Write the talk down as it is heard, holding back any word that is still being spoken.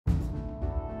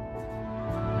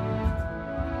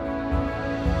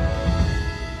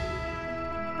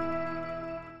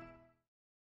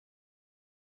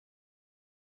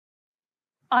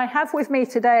I have with me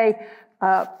today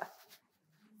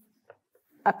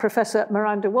Professor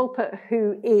Miranda Wolpert,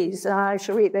 who is, I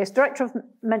shall read this, Director of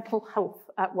Mental Health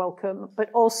at Wellcome, but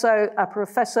also a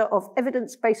Professor of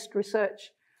Evidence-Based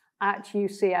Research at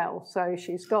UCL. So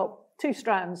she's got two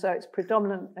strands, so it's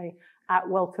predominantly at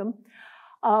Wellcome.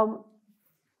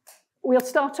 We'll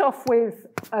start off with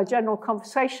a general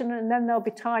conversation, and then there'll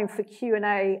be time for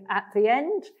Q&A at the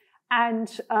end. And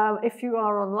if you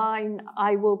are online,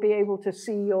 I will be able to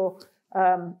see your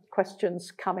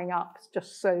questions coming up,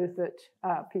 just so that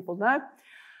people know.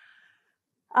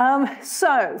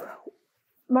 So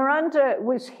Miranda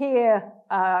was here,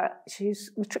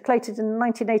 she's matriculated in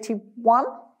 1981.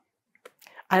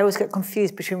 I always get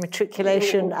confused between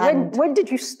matriculation and... When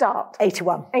did you start?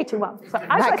 81. 81. So, in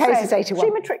that case, it's 81. She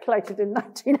matriculated in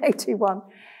 1981.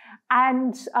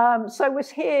 And so was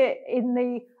here in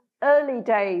the early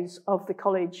days of the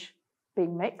college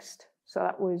being mixed. So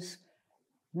that was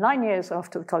 9 years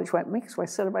after the college went mixed. We're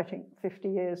celebrating 50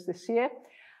 years this year.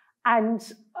 And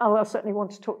I'll certainly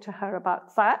want to talk to her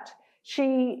about that.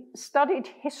 She studied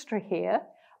history here,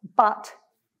 but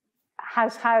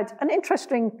has had an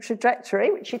interesting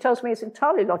trajectory, which she tells me is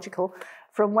entirely logical,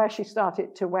 from where she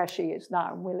started to where she is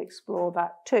now, and we'll explore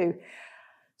that too.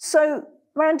 So,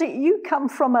 Miranda, you come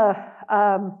from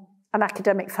an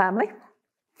academic family.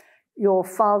 Your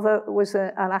father was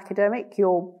an academic,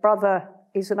 your brother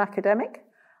is an academic.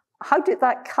 How did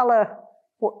that colour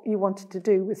what you wanted to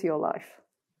do with your life?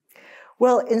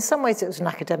 Well, in some ways it was an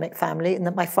academic family, in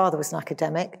that my father was an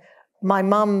academic. My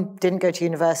mum didn't go to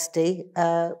university,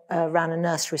 ran a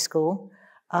nursery school,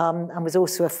 and was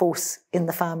also a force in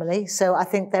the family. So I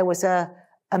think there was a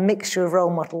mixture of role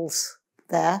models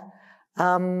there.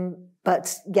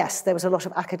 But yes, there was a lot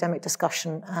of academic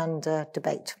discussion and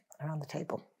debate around the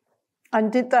table.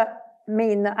 And did that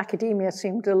mean that academia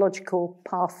seemed a logical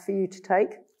path for you to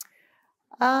take?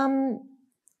 I'm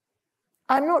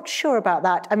not sure about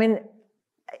that. I mean,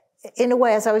 in a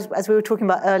way, as we were talking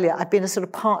about earlier, I've been a sort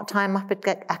of part-time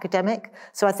academic.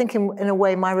 So I think in a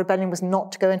way, my rebellion was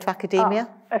not to go into academia.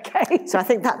 Oh, okay. So I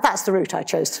think that's the route I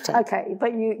chose to take. Okay,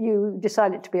 but you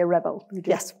decided to be a rebel. You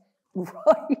did. Yes.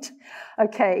 Right.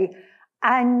 Okay.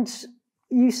 And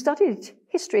you studied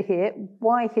history here.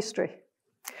 Why history?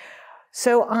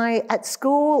 So at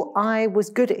school, I was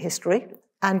good at history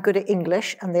and good at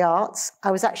English and the arts.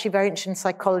 I was actually very interested in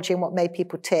psychology and what made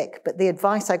people tick. But the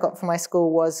advice I got from my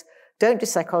school was, don't do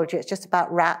psychology. It's just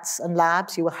about rats and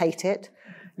labs. You will hate it.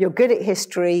 You're good at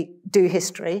history. Do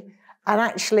history. And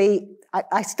actually,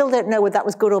 I still don't know whether that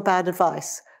was good or bad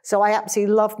advice. So I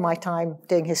absolutely loved my time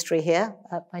doing history here.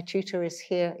 My tutor is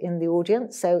here in the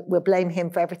audience, so we'll blame him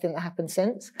for everything that happened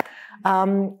since.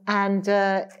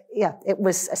 Yeah,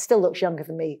 it still looks younger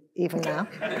than me even now.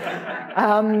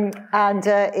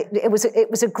 It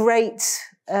was a great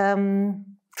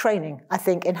training, I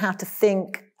think, in how to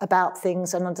think about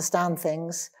things and understand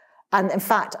things. And in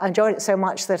fact, I enjoyed it so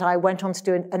much that I went on to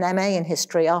do an MA in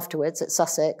history afterwards at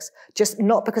Sussex, just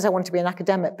not because I wanted to be an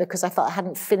academic, because I felt I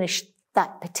hadn't finished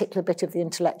that particular bit of the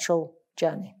intellectual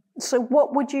journey. So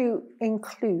what would you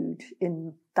include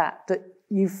in that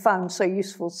you've found so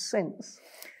useful since?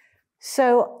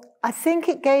 So I think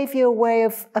it gave you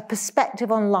a perspective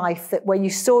on life that where you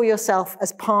saw yourself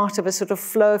as part of a sort of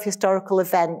flow of historical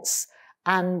events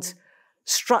and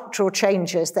structural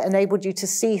changes that enabled you to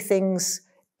see things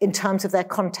in terms of their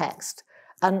context.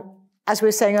 And as we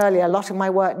were saying earlier, a lot of my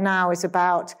work now is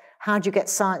about how do you get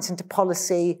science into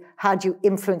policy? How do you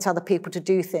influence other people to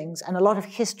do things? And a lot of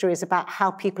history is about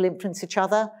how people influence each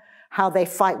other, how they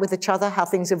fight with each other, how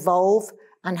things evolve,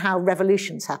 and how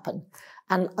revolutions happen.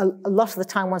 And a lot of the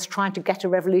time one's trying to get a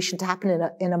revolution to happen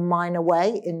in a minor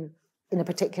way in a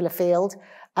particular field.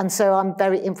 And so I'm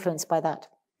very influenced by that.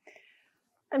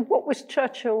 And what was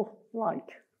Churchill like?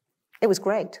 It was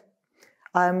great.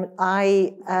 I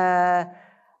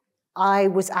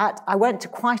went to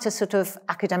quite a sort of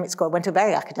academic school. I went to a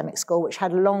very academic school, which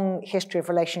had a long history of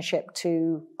relationship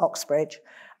to Oxbridge.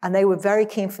 And they were very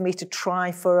keen for me to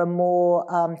try for a more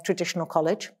traditional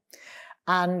college.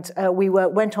 And we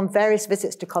went on various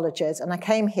visits to colleges. And I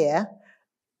came here,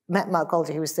 met Mark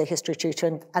Goldie, who was the history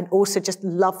tutor, and also just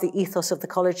loved the ethos of the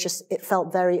college. Just it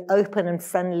felt very open and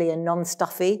friendly and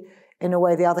non-stuffy in a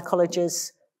way the other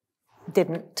colleges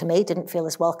didn't feel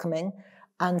as welcoming.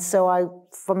 And so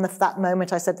from that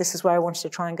moment, I said, this is where I wanted to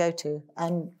try and go to.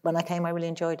 And when I came, I really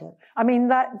enjoyed it. I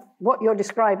mean, what you're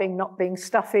describing, not being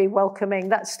stuffy, welcoming,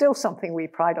 that's still something we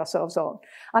pride ourselves on.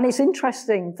 And it's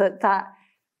interesting that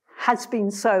has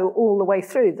been so all the way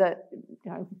through, that,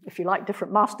 you know, if you like,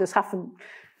 different masters haven't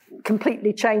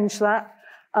completely changed that.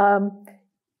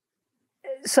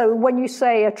 So when you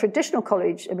say a traditional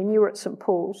college, I mean, you were at St.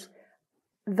 Paul's,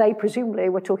 they presumably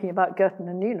were talking about Girton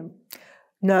and Newnham.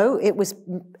 No,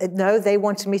 they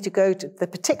wanted me to go to the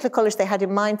particular college they had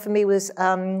in mind for me was,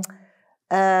 oh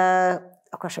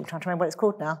gosh, I'm trying to remember what it's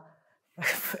called now.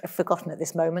 I've forgotten at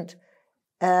this moment.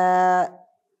 I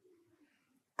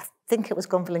think it was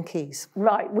Gonville and Keys.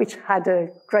 Right, which had a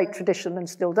great tradition and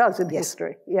still does in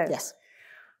history. Yes.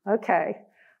 Okay.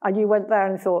 And you went there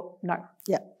and thought, no.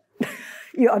 Yeah.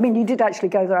 I mean, you did actually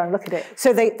go there and look at it.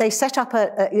 So they set up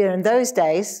in those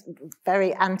days,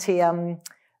 very anti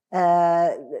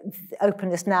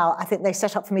openness now. I think they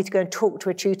set up for me to go and talk to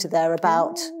a tutor there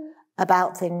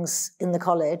about things in the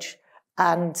college.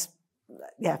 And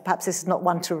yeah, perhaps this is not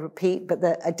one to repeat, but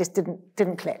it just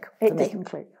didn't click for me. It didn't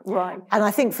click, right. And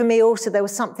I think for me also there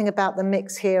was something about the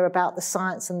mix here about the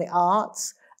science and the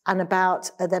arts and about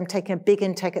them taking a big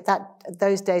intake.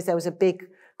 Those days there was a big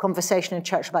conversation in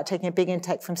church about taking a big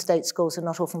intake from state schools and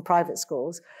not all from private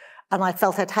schools. And I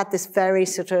felt I'd had this very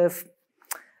sort of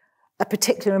a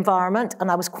particular environment,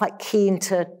 and I was quite keen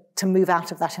to move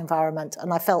out of that environment.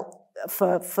 And I felt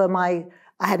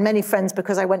I had many friends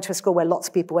because I went to a school where lots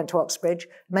of people went to Oxbridge,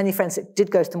 many friends that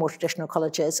did go to the more traditional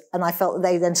colleges, and I felt that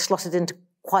they then slotted into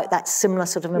quite that similar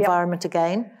sort of environment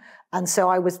again. And so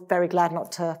I was very glad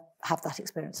not to have that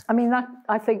experience. I mean, that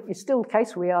I think is still the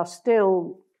case. We are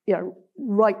still,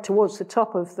 right towards the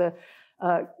top of the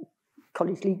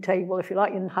college league table, if you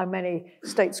like, in how many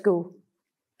state school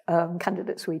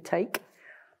candidates we take.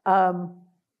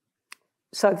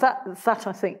 So that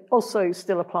I think also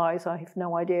still applies. I have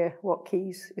no idea what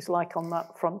Keys is like on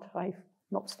that front. I've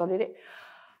not studied it.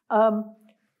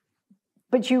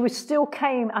 But you still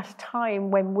came at a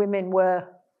time when women were,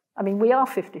 I mean, we are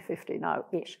 50-50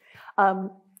 now-ish.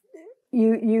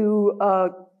 You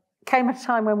came at a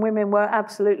time when women were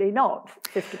absolutely not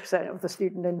 50% of the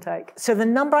student intake. So the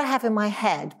number I have in my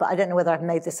head, but I don't know whether I've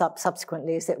made this up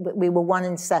subsequently, is that we were 1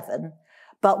 in 7.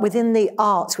 But within the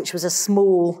arts, which was a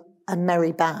small and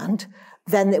merry band,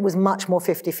 then it was much more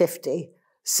 50-50.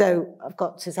 So I've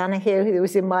got Susanna here, who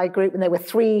was in my group, and there were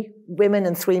 3 women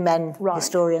and 3 men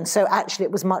historians. So actually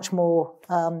it was much more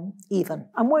even.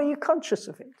 And were you conscious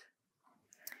of it?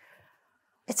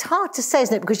 It's hard to say,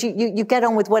 isn't it? Because you get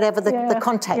on with whatever the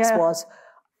context was.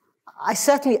 I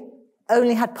certainly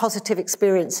only had positive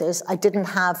experiences. I didn't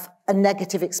have a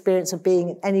negative experience of being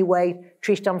in any way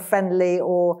treated unfriendly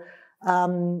or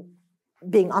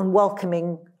being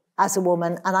unwelcoming as a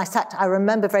woman. And I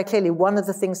remember very clearly one of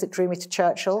the things that drew me to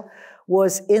Churchill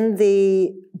was in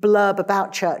the blurb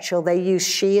about Churchill, they used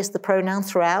she as the pronoun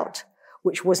throughout,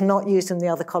 which was not used in the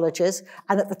other colleges,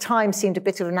 and at the time seemed a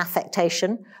bit of an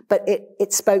affectation, but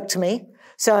it spoke to me.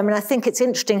 So, I mean, I think it's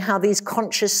interesting how these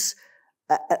conscious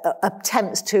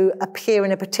attempts to appear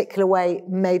in a particular way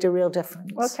made a real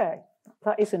difference. Okay,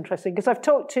 that is interesting, because I've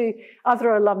talked to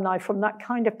other alumni from that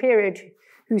kind of period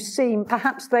who seem,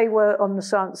 perhaps they were on the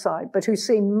science side, but who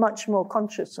seem much more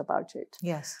conscious about it.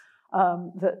 Yes.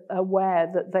 That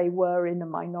aware that they were in a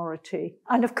minority.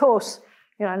 And of course,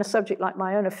 in a subject like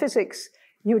my own of physics,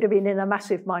 you would have been in a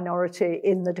massive minority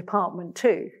in the department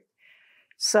too.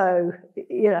 So,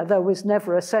 there was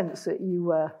never a sense that you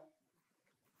were,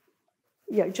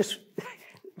 just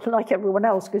like everyone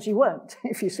else, because you weren't,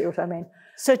 if you see what I mean.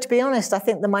 So to be honest, I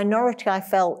think the minority I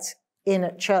felt in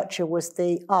at Churchill was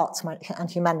the arts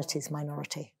and humanities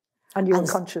minority. And you were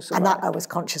conscious of that? And that I was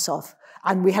conscious of.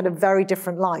 And we had a very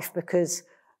different life because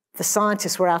the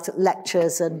scientists were out at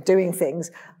lectures and doing things,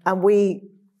 and we,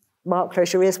 Mark,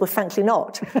 close your ears, were frankly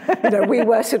not. We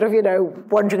were sort of,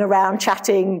 wandering around,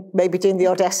 chatting, maybe doing the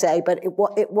odd essay, but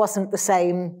it wasn't the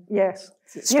same. Yes.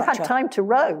 Structure. You had time to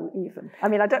row, even. I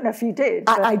mean, I don't know if you did.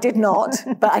 I did not,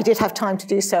 but I did have time to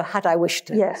do so had I wished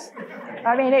to. Yes.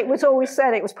 I mean, it was always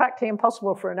said it was practically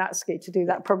impossible for an ATSCI to do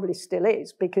that, probably still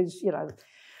is, because,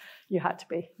 you had to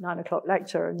be 9 o'clock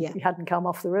lecture and you hadn't come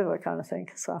off the river kind of thing.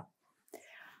 So,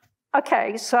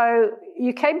 okay, so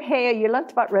you came here, you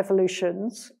learnt about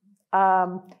revolutions.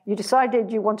 You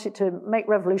decided you wanted to make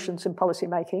revolutions in policy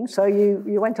making, so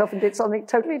you went off and did something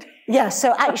totally different. Yeah,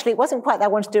 so actually it wasn't quite that I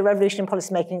wanted to do a revolution in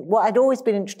policy making. What I'd always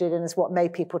been interested in is what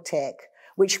made people tick,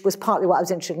 which was partly what I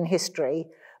was interested in history.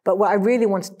 But what I really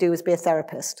wanted to do was be a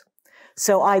therapist.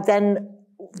 So I then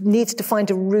needed to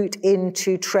find a route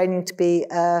into training to be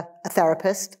a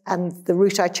therapist, and the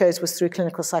route I chose was through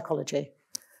clinical psychology.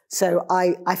 So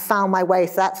I found my way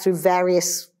through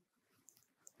various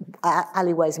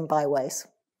alleyways and byways.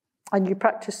 And you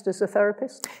practiced as a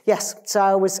therapist? Yes.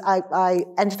 So I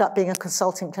ended up being a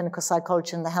consultant clinical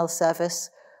psychologist in the health service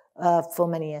for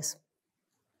many years.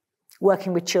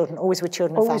 Working with children, always with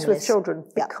children and families. Always with children,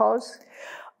 because?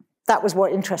 that was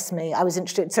what interested me. I was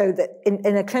interested. So that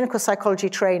in a clinical psychology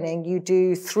training, you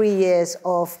do 3 years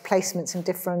of placements in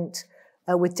different,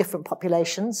 with different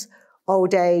populations,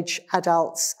 old age,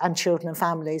 adults, and children and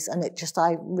families. And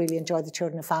I really enjoyed the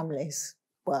children and families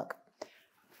work.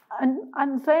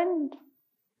 And then,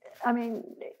 I mean,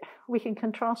 we can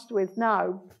contrast with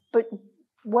now, but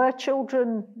were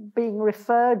children being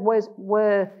referred,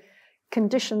 were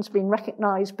conditions being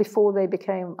recognised before they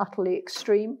became utterly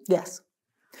extreme? Yes.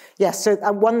 Yes, so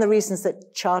one of the reasons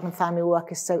that child and family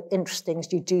work is so interesting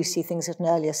is you do see things at an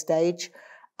earlier stage,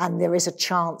 and there is a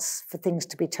chance for things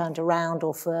to be turned around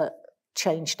or for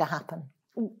change to happen.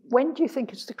 When do you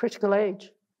think is the critical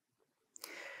age?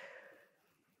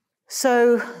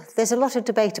 So there's a lot of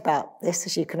debate about this,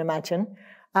 as you can imagine.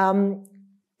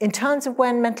 In terms of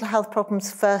when mental health problems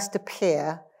first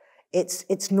appear,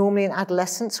 it's normally in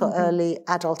adolescence or early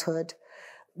adulthood.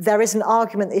 There is an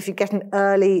argument that if you get an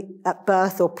early at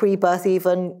birth or pre-birth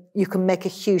even, you can make a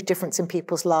huge difference in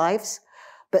people's lives.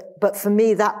 But for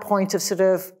me, that point of sort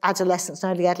of adolescence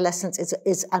and early adolescence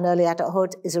and early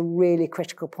adulthood is a really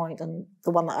critical point, and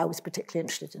the one that I was particularly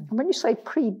interested in. And when you say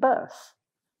pre-birth,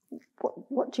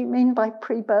 what do you mean by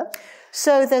pre-birth?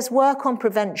 So there's work on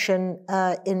prevention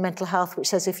in mental health, which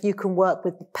says if you can work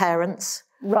with parents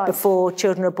before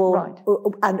children are born,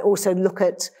 and also look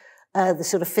at the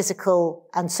sort of physical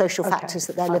and social factors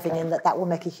that they're living in, that will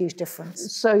make a huge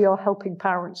difference. So you're helping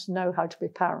parents know how to be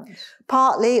parents?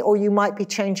 Partly, or you might be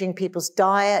changing people's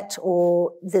diet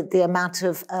or the amount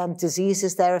of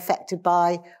diseases they're affected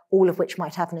by, all of which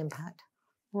might have an impact.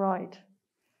 Right.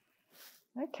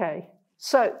 Okay.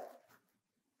 So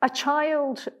a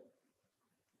child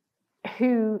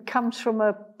who comes from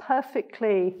a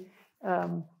perfectly,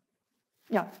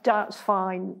 diet's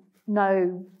fine,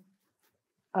 no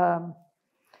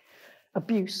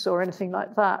abuse or anything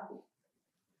like that,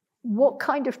 what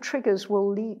kind of triggers will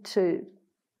lead to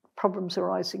problems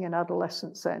arising in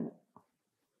adolescence then?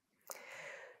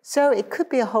 So it could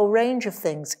be a whole range of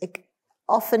things.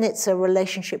 Often it's a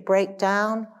relationship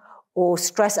breakdown or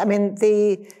stress. I mean,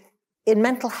 in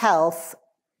mental health,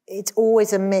 it's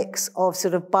always a mix of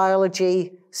sort of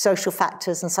biology, social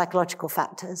factors, and psychological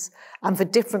factors. And for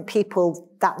different people,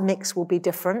 that mix will be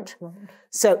different. Right.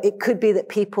 So it could be that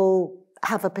people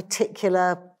have a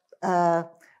particular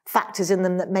factors in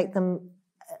them that make them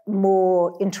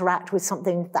more interact with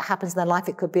something that happens in their life.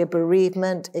 It could be a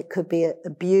bereavement, it could be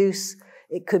abuse,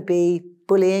 it could be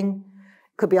bullying,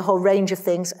 it could be a whole range of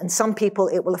things. And some people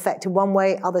it will affect in one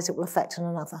way, others it will affect in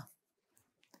another.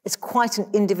 It's quite an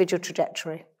individual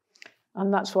trajectory.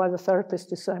 And that's why the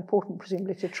therapist is so important,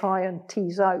 presumably, to try and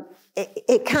tease out.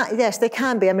 It can, yes, they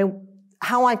can be. I mean,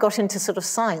 how I got into sort of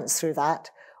science through that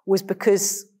was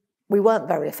because we weren't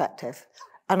very effective.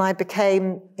 And I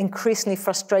became increasingly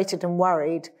frustrated and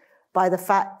worried by the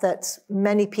fact that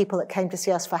many people that came to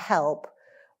see us for help,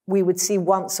 we would see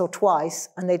once or twice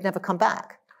and they'd never come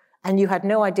back. And you had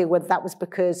no idea whether that was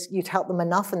because you'd helped them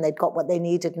enough and they'd got what they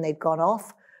needed and they'd gone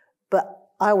off. But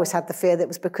I always had the fear that it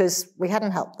was because we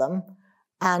hadn't helped them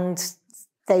and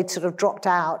they'd sort of dropped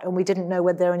out and we didn't know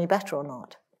whether they're any better or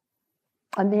not.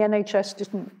 And the NHS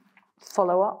didn't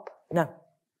follow up? No.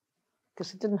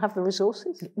 Because it didn't have the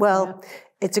resources? Well,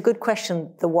 it's a good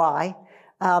question, the why.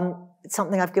 It's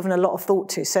something I've given a lot of thought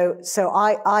to. So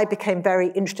I became very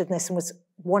interested in this and was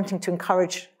wanting to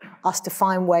encourage us to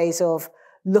find ways of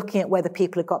looking at whether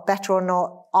people had got better or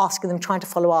not, asking them, trying to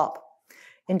follow up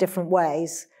in different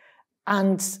ways.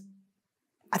 And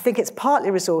I think it's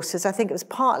partly resources. I think it was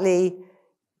partly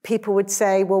people would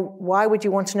say, well, why would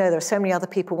you want to know? There are so many other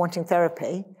people wanting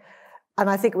therapy. And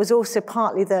I think it was also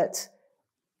partly that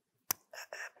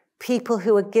people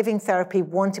who are giving therapy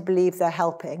want to believe they're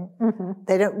helping. Mm-hmm.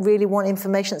 They don't really want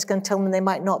information that's going to tell them they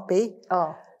might not be.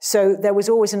 Oh. So there was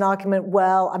always an argument,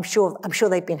 well, I'm sure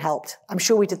they've been helped. I'm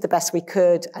sure we did the best we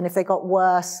could. And if they got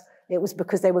worse, it was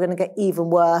because they were going to get even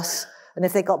worse. And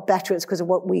if they got better, it's because of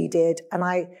what we did.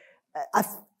 And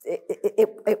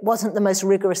it wasn't the most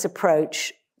rigorous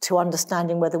approach to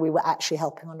understanding whether we were actually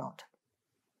helping or not.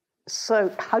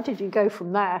 So how did you go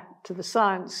from there to the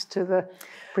science, to the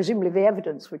presumably the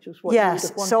evidence, which was what you would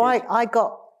have wanted? So I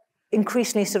got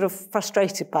increasingly sort of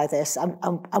frustrated by this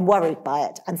and worried by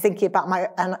it, and thinking about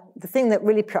and the thing that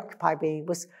really preoccupied me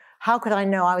was, how could I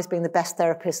know I was being the best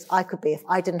therapist I could be if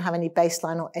I didn't have any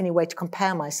baseline or any way to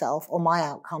compare myself or my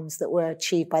outcomes that were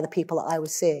achieved by the people that I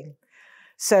was seeing?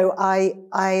 So I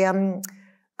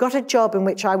got a job in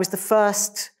which I was the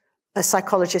first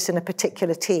psychologist in a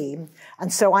particular team.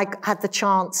 And so I had the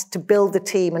chance to build the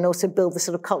team and also build the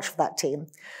sort of culture of that team.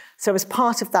 So as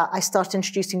part of that, I started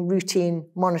introducing routine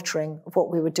monitoring of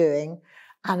what we were doing.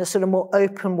 and a sort of more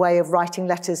open way of writing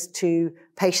letters to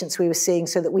patients we were seeing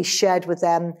so that we shared with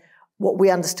them what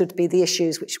we understood to be the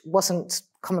issues, which wasn't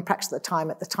common practice at the time.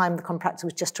 At the time, the common practice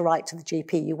was just to write to the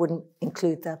GP. You wouldn't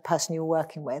include the person you were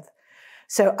working with.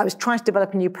 So I was trying to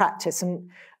develop a new practice,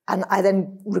 and I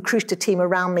then recruited a team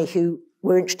around me who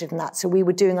were interested in that. So we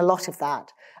were doing a lot of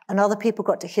that. And other people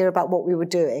got to hear about what we were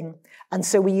doing. And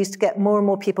so we used to get more and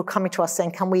more people coming to us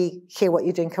saying, can we hear what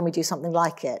you're doing? Can we do something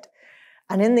like it?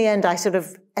 And in the end, I sort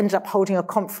of ended up holding a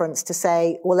conference to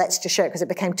say, well, let's just show it, because it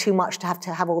became too much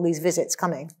to have all these visits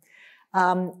coming.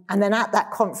 And then at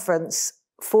that conference,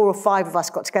 4 or 5 of us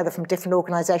got together from different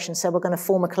organizations, said we're going to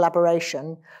form a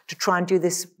collaboration to try and do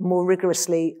this more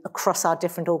rigorously across our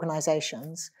different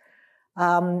organizations.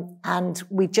 And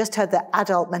we just heard that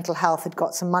adult mental health had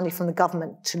got some money from the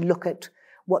government to look at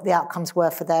what the outcomes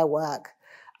were for their work.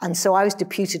 And so I was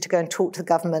deputed to go and talk to the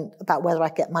government about whether I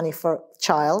could get money for a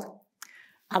child.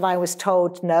 And I was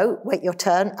told, no, wait your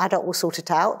turn, adult will sort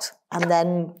it out. And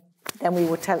then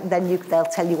they'll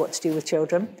tell you what to do with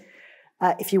children.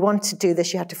 If you want to do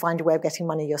this, you have to find a way of getting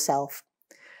money yourself.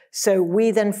 So we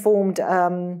then formed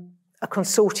a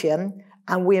consortium,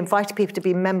 and we invited people to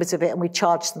be members of it, and we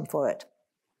charged them for it.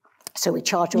 So we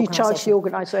charged organizations. You charged the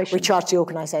organizations? We charged the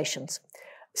organizations.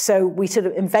 So we sort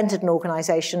of invented an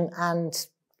organization, and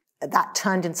that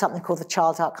turned into something called the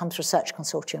Child Outcomes Research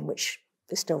Consortium, which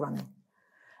is still running.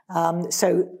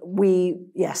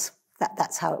 Yes,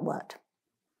 that's how it worked.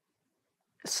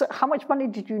 So how much money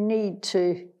did you need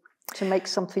to make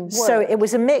something work? So it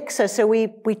was a mix. So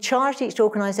we charged each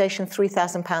organisation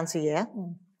 £3,000 a year.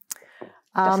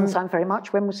 Doesn't sound very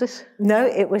much. When was this? No,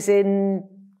 it was in,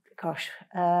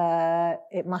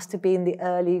 it must have been the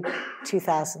early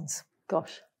 2000s.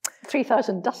 Gosh,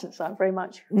 3,000 doesn't sound very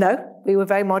much. No, we were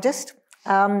very modest.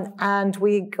 And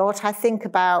we got, I think,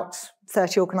 about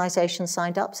 30 organisations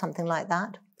signed up, something like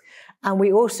that. And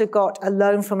we also got a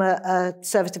loan from a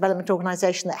service development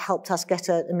organisation that helped us get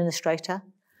an administrator.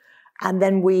 And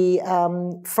then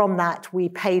from that, we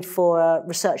paid for a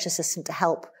research assistant to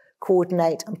help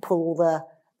coordinate and pull all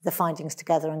the findings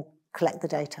together and collect the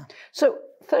data. So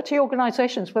 30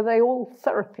 organisations, were they all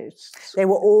therapists? They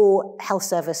were all health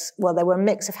service. Well, they were a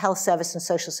mix of health service and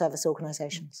social service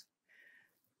organisations.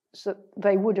 So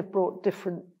they would have brought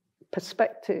different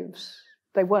perspectives.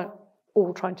 They weren't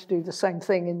all trying to do the same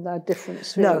thing in their different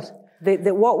spheres.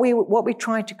 No, what we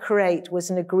tried to create was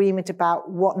an agreement about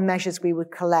what measures we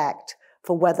would collect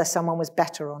for whether someone was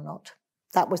better or not.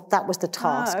 That was the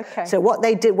task. Okay. So what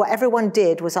everyone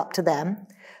did was up to them.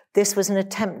 This was an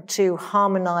attempt to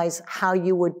harmonise how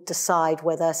you would decide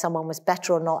whether someone was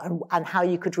better or not, and how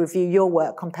you could review your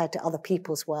work compared to other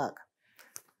people's work.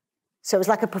 So it was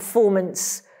like a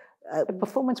performance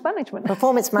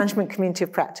management community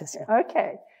of practice. Yeah.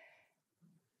 Okay.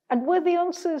 And were the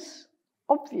answers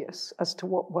obvious as to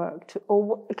what worked?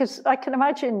 Because I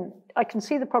can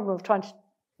see the problem of trying to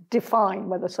define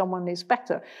whether someone is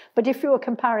better. But if you were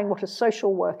comparing what a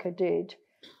social worker did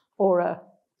or a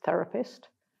therapist,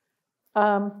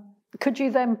 could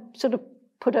you then sort of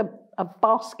put a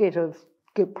basket of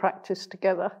good practice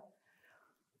together?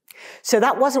 So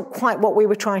that wasn't quite what we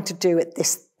were trying to do at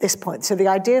this point. So the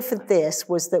idea for this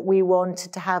was that we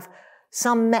wanted to have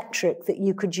some metric that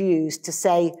you could use to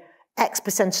say X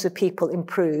percentage of people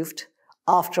improved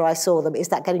after I saw them. Is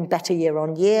that getting better year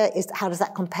on year? How does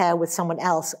that compare with someone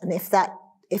else? And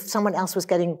if someone else was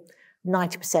getting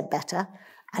 90% better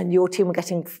and your team were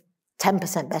getting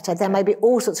 10% better, there may be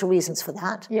all sorts of reasons for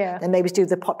that. Yeah. There may be to do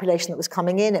with the population that was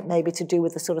coming in. It may be to do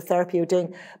with the sort of therapy you're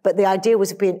doing. But the idea was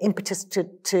to be an impetus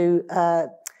to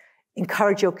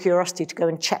encourage your curiosity to go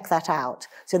and check that out.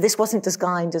 So this wasn't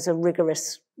designed as a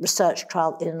rigorous research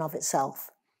trial in and of itself.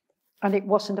 And it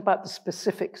wasn't about the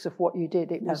specifics of what you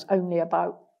did. It was only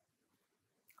about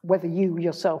whether you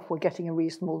yourself were getting a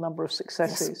reasonable number of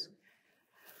successes. Yes.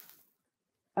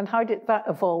 And how did that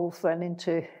evolve then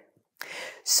into?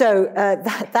 So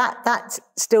that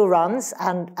still runs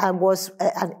and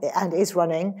is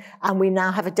running, and we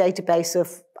now have a database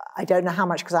of, I don't know how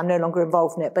much because I'm no longer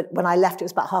involved in it, but when I left it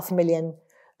was about 500,000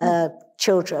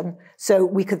 children. So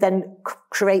we could then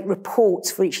create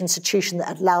reports for each institution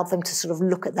that allowed them to sort of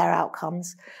look at their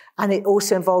outcomes. And it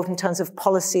also involved, in terms of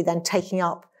policy, then taking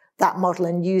up that model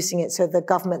and using it. So the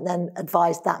government then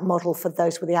advised that model for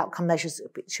those with the outcome measures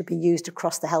that should be used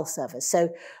across the health service. So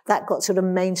that got sort of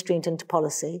mainstreamed into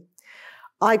policy.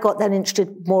 I got then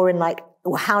interested more in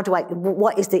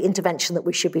what is the intervention that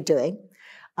we should be doing?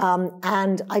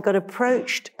 And I got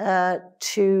approached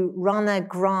to run a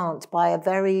grant by a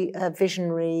very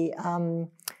visionary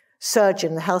surgeon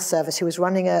in the health service who was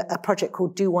running a project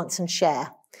called Do Once and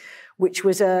Share, which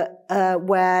was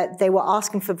where they were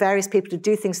asking for various people to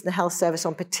do things in the health service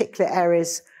on particular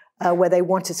areas where they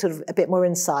wanted sort of a bit more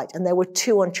insight. And there were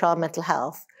 2 on child mental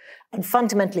health. And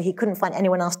fundamentally, he couldn't find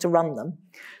anyone else to run them.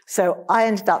 So I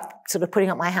ended up sort of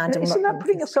putting up my hand. Isn't that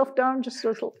putting yourself down just a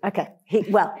little? Okay.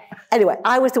 Well, anyway,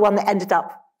 I was the one that ended up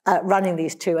running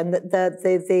these 2. And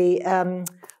the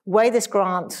way this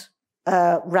grant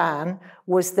ran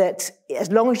was that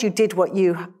as long as you did what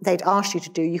they'd asked you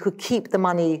to do, you could keep the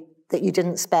money that you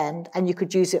didn't spend and you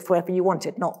could use it for whatever you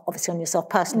wanted, not obviously on yourself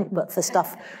personally, but for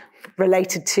stuff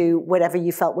related to whatever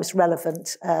you felt was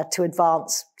relevant to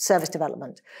advance service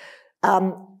development.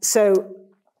 So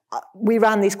we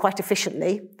ran these quite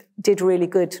efficiently, did really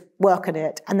good work on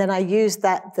it, and then I used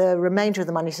the remainder of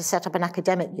the money to set up an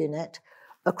academic unit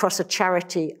across a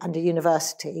charity and a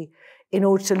university in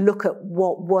order to look at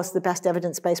what was the best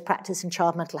evidence-based practice in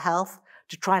child mental health,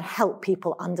 to try and help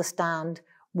people understand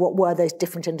what were those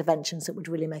different interventions that would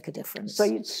really make a difference. So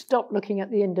you'd stop looking at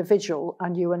the individual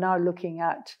and you are now looking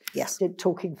at did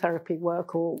talking therapy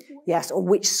work or... Yes, or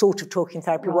which sort of talking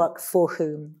therapy work for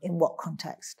whom, in what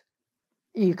context.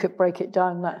 You could break it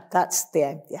down there. That's the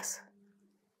aim, yes.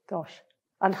 Gosh.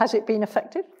 And has it been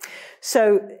effective?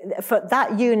 So for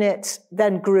that unit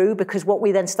then grew because what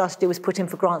we then started to do was put in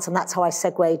for grants, and that's how I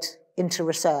segued into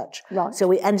research. Right. So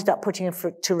we ended up putting in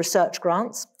to research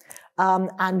grants.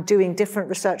 And doing different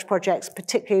research projects,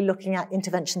 particularly looking at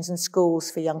interventions in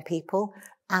schools for young people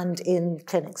and in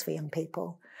clinics for young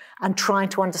people, and trying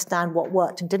to understand what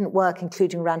worked and didn't work,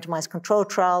 including randomized control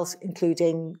trials,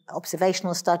 including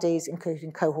observational studies,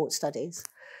 including cohort studies.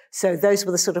 So those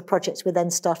were the sort of projects we then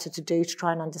started to do to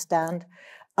try and understand.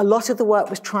 A lot of the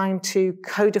work was trying to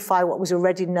codify what was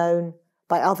already known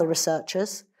by other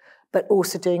researchers, but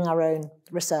also doing our own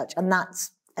research. And that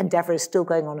endeavour is still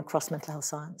going on across mental health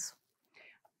science.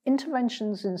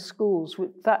 Interventions in schools,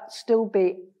 would that still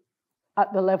be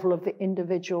at the level of the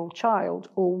individual child,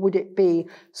 or would it be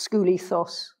school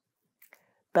ethos?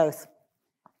 Both.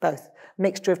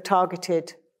 Mixture of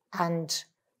targeted and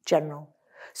general.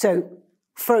 So,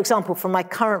 for example, for my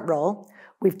current role,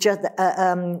 we've just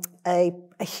a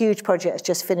huge project has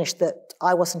just finished that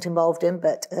I wasn't involved in,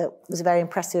 but it was a very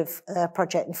impressive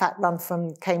project, in fact, run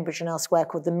from Cambridge and elsewhere,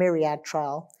 called the Miranda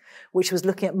trial, which was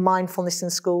looking at mindfulness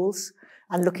in schools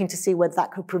and looking to see whether that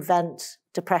could prevent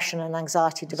depression and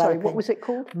anxiety developing. Sorry, what was it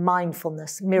called?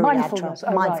 Mindfulness. Mindfulness.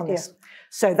 Oh, mindfulness. Right, yes.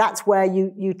 So that's where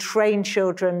you train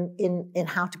children in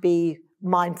how to be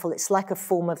mindful. It's like a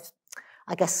form of,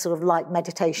 I guess, sort of like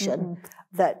meditation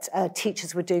that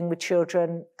teachers were doing with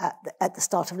children at the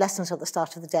start of lessons or at the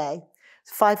start of the day.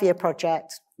 It's a 5-year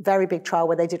project, very big trial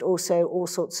where they did also all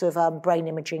sorts of brain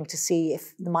imaging to see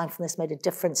if the mindfulness made a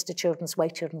difference to children's way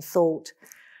children thought.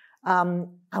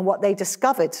 And what they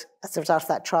discovered as a result of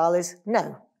that trial is,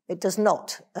 no, it does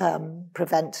not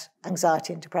prevent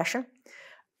anxiety and depression.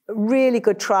 Really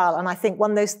good trial, and I think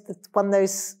one of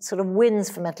those sort of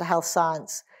wins for mental health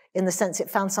science in the sense it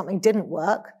found something didn't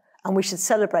work, and we should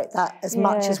celebrate that as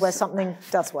much as where something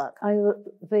does work.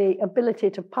 The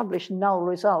ability to publish null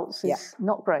results is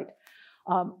not great.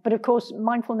 But of course,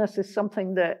 mindfulness is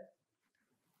something that,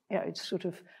 it's sort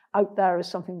of out there as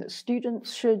something that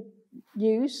students should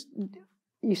use.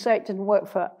 You say it didn't work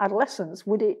for adolescents.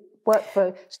 Would it work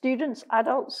for students,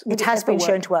 adults? It has been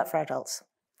shown to work for adults.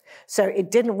 So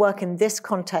it didn't work in this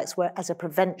context where as a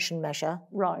prevention measure.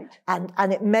 Right.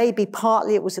 And it may be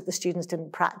partly it was that the students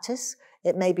didn't practice.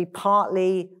 It may be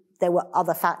partly there were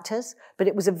other factors, but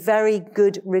it was a very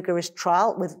good, rigorous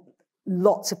trial with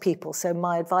lots of people. So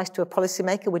my advice to a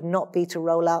policymaker would not be to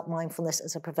roll out mindfulness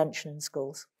as a prevention in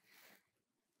schools.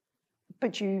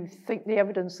 But you think the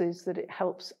evidence is that it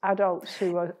helps adults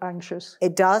who are anxious?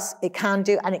 It does, it can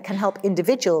do, and it can help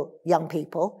individual young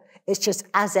people. It's just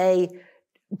as a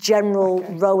general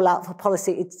rollout for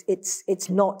policy, it's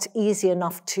not easy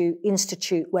enough to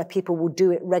institute where people will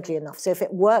do it regularly enough. So if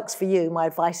it works for you, my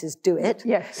advice is do it.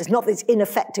 Yes. It's not that it's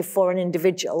ineffective for an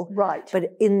individual. Right.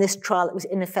 But in this trial, it was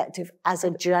ineffective as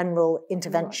a general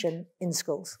intervention in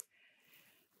schools.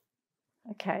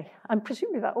 Okay, and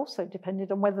presumably that also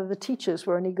depended on whether the teachers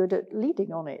were any good at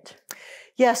leading on it.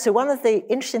 Yeah, so one of the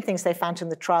interesting things they found in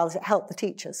the trial is it helped the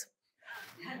teachers.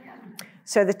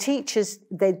 So the teachers,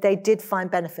 they did find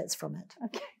benefits from it.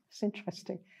 Okay, it's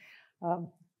interesting.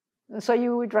 So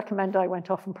you would recommend I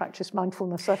went off and practiced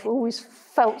mindfulness? I've always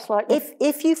felt like...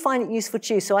 If you find it useful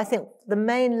to you, so I think the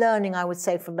main learning I would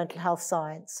say from mental health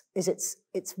science is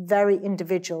it's very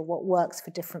individual what works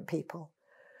for different people.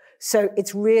 So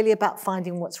it's really about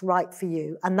finding what's right for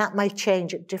you, and that may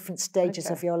change at different stages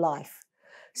of your life.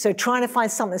 So trying to find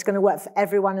something that's going to work for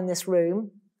everyone in this room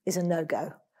is a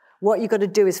no-go. What you've got to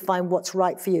do is find what's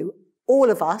right for you. All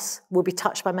of us will be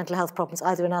touched by mental health problems,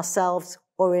 either in ourselves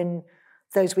or in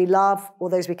those we love or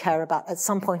those we care about at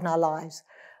some point in our lives.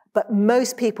 But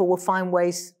most people will find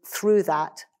ways through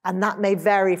that, and that may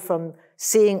vary from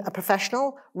seeing a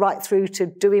professional right through to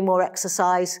doing more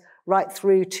exercise, right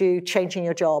through to changing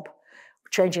your job,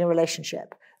 changing a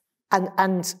relationship.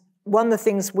 And one of the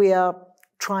things we are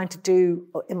trying to do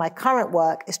in my current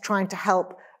work is trying to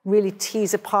help really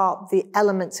tease apart the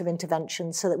elements of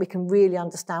intervention so that we can really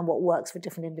understand what works for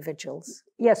different individuals.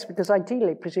 Yes, because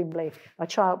ideally, presumably, a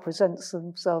child presents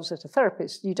themselves as a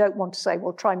therapist. You don't want to say,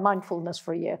 well, try mindfulness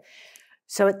for a year.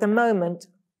 So at the moment,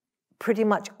 pretty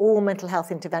much all mental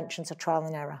health interventions are trial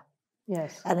and error.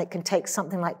 Yes. And it can take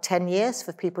something like 10 years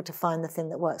for people to find the thing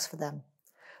that works for them.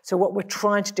 So what we're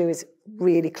trying to do is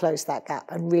really close that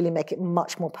gap and really make it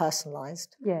much more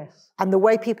personalized. Yes. And the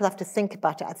way people have to think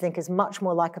about it, I think, is much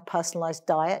more like a personalized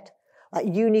diet. Like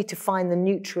you need to find the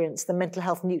nutrients, the mental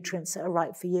health nutrients that are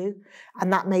right for you.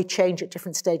 And that may change at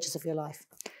different stages of your life.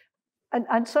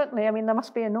 And certainly, I mean, there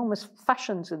must be enormous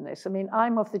fashions in this. I mean,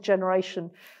 I'm of the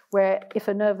generation where if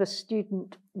a nervous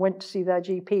student went to see their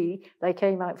GP, they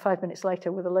came out 5 minutes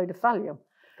later with a load of Valium.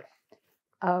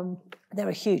 There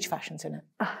are huge fashions in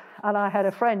it. And I had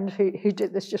a friend who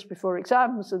did this just before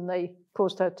exams, and they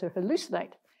caused her to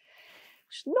hallucinate.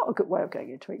 Which is not a good way of going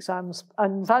into exams.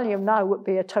 And Valium now would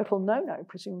be a total no-no,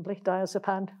 presumably,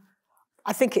 diazepam.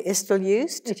 I think it is still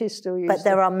used. It is still used. But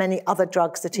there are many other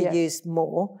drugs that are used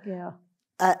more. Yeah.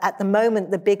 At the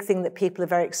moment, the big thing that people are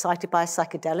very excited by is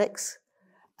psychedelics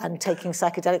and taking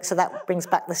psychedelics. So that brings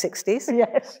back the 60s.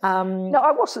 Yes. No,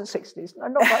 I wasn't 60s. No,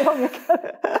 not that long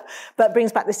ago. But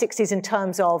brings back the 60s in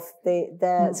terms of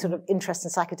the sort of interest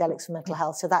in psychedelics for mental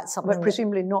health. So that's something. But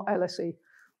presumably not LSE.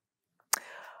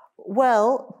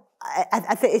 Well,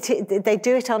 I think they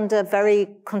do it under very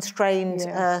constrained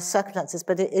circumstances,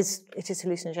 but it is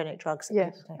hallucinogenic drugs.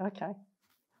 Yes. Okay.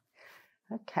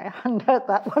 Okay, I hadn't heard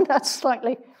that one. That's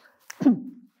slightly.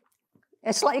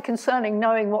 It's slightly concerning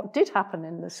knowing what did happen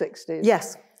in the 60s.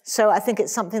 Yes. So I think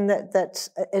it's something that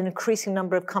an increasing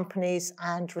number of companies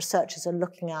and researchers are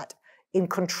looking at in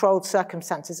controlled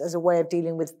circumstances as a way of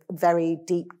dealing with very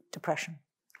deep depression.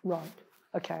 Right.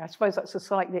 Okay, I suppose that's a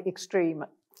slightly extreme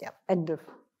end of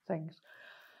things.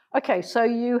 Okay, so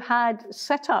you had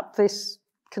set up this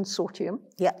consortium.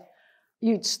 Yeah.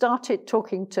 You'd started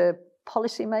talking to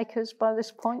policymakers by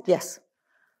this point? Yes.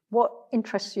 What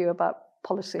interests you about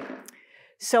policy?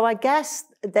 So I guess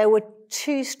there were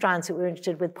two strands that we were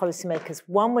interested with policymakers.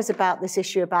 One was about this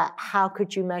issue about how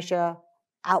could you measure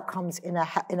outcomes in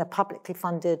a publicly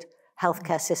funded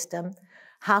healthcare system?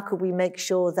 How could we make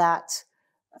sure that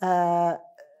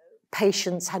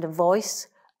patients had a voice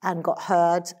and got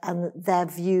heard and their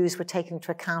views were taken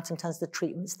into account in terms of the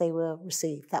treatments they were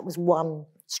received? That was one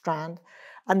strand.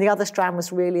 And the other strand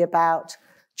was really about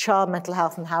child mental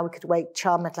health and how we could make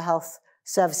child mental health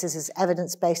services as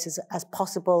evidence-based as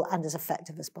possible and as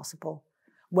effective as possible,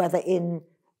 whether in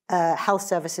health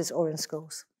services or in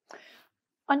schools.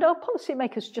 And are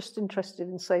policymakers just interested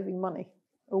in saving money,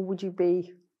 or would you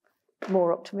be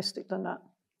more optimistic than that?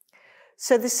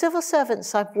 So the civil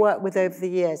servants I've worked with over the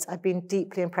years, I've been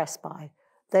deeply impressed by.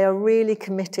 They are really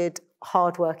committed,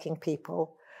 hardworking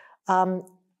people.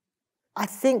 I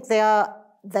think they are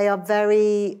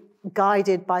very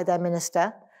guided by their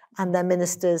minister and their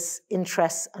minister's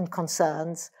interests and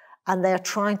concerns, and they are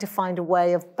trying to find a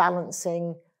way of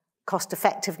balancing cost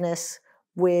effectiveness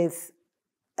with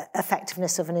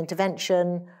effectiveness of an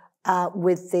intervention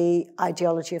with the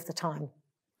ideology of the time.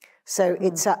 So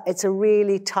it's a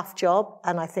really tough job,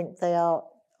 and I think they are,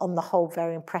 on the whole,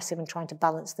 very impressive in trying to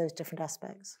balance those different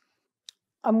aspects.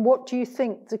 And what do you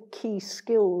think the key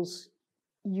skills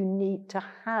you need to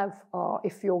have are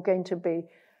if you're going to be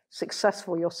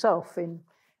successful yourself in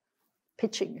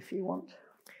pitching, if you want?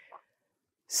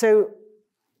 So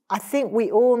I think we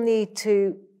all need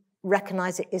to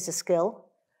recognize it is a skill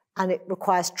and it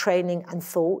requires training and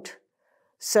thought.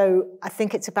 So I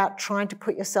think it's about trying to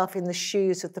put yourself in the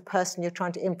shoes of the person you're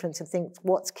trying to influence and think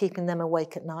what's keeping them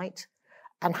awake at night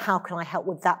and how can I help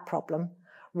with that problem,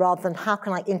 rather than how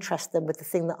can I interest them with the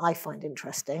thing that I find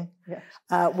interesting,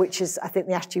 yes. Which is, I think,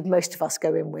 the attitude most of us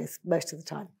go in with most of the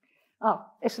time. Oh,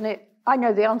 isn't it? I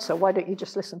know the answer. Why don't you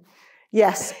just listen?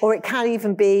 Yes, or it can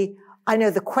even be, I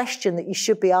know the question that you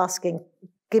should be asking,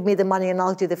 give me the money and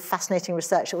I'll do the fascinating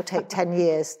research that will take 10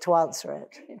 years to answer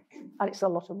it. And it's a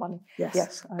lot of money. Yes.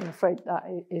 Yes, I'm afraid that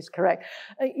is correct.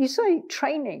 You say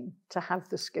training to have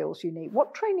the skills you need.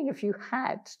 What training have you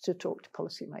had to talk to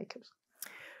policymakers?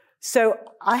 So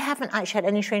I haven't actually had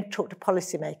any training to talk to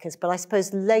policymakers, but I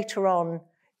suppose later on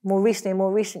more recently, in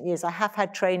more recent years, I have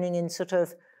had training in sort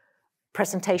of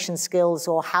presentation skills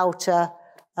or how to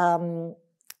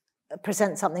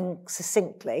present something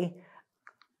succinctly.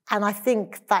 And I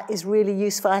think that is really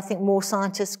useful. I think more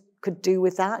scientists could do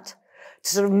with that, to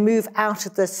sort of move out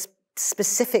of the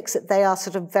specifics that they are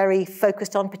sort of very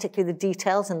focused on, particularly the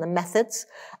details and the methods,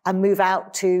 and move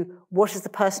out to what is the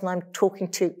person I'm talking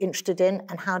to interested in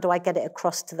and how do I get it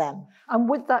across to them. And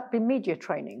would that be media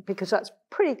training? Because that's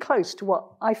pretty close to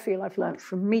what I feel I've learned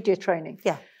from media training.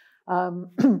 Yeah.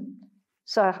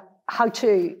 So how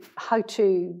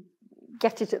to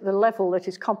get it at the level that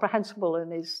is comprehensible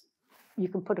and is you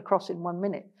can put across in 1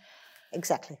 minute.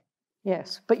 Exactly.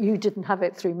 Yes, but you didn't have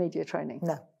it through media training.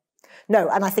 No. No,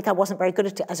 and I think I wasn't very good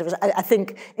at it as a result. I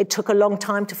think it took a long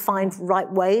time to find right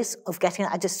ways of getting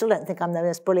it. I just still don't think I'm the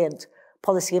most brilliant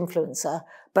policy influencer,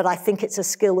 but I think it's a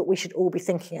skill that we should all be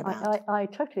thinking about. I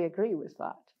totally agree with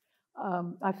that.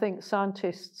 I think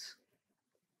scientists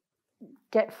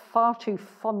get far too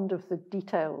fond of the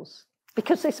details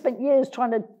because they spent years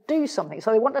trying to do something.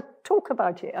 So they want to talk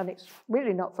about it, and it's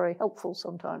really not very helpful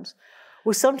sometimes.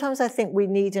 Well, sometimes I think we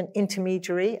need an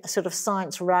intermediary, a sort of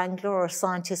science wrangler or a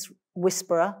scientist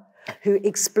whisperer who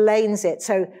explains it.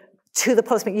 So to the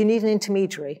policymaker, you need an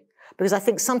intermediary, because I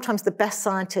think sometimes the best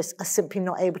scientists are simply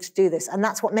not able to do this. And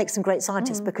that's what makes them great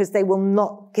scientists, because they will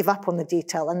not give up on the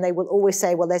detail. And they will always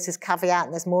say, well, there's this caveat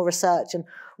and there's more research. And,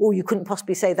 oh, you couldn't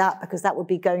possibly say that because that would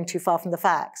be going too far from the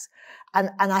facts.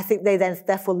 And I think they then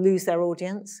therefore lose their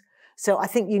audience. So I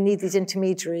think you need these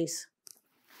intermediaries.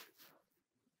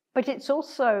 But it's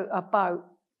also about,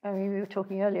 I mean, we were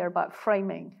talking earlier about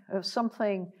framing of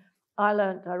something I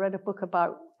learned. I read a book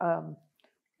about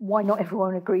why not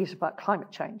everyone agrees about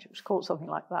climate change. It was called something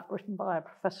like that, written by a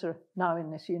professor now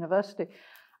in this university.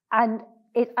 And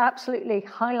it absolutely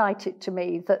highlighted to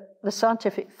me that the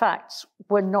scientific facts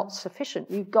were not sufficient.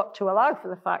 You've got to allow for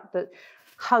the fact that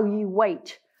how you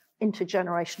weight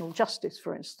intergenerational justice,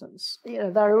 for instance. You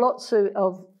know, there are lots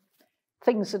of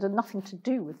things that are nothing to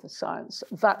do with the science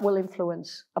that will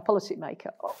influence a policymaker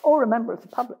or a member of the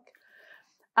public.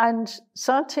 And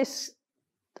scientists,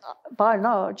 by and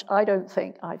large, I don't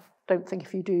think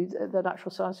if you do the natural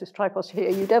sciences tripos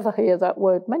here, you'd ever hear that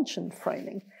word mentioned,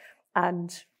 framing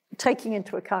and taking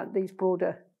into account these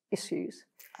broader issues.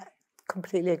 I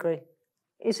completely agree.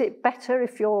 Is it better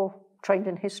if you're trained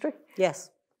in history? Yes.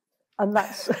 And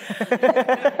that's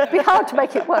it'd be hard to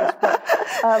make it worse.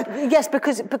 But, yes, but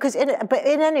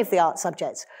in any of the art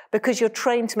subjects, because you're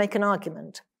trained to make an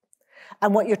argument,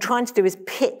 and what you're trying to do is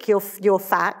pick your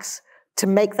facts to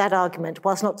make that argument,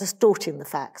 whilst not distorting the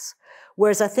facts.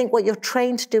 Whereas I think what you're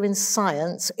trained to do in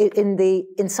science,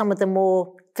 in some of the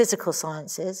more physical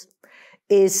sciences,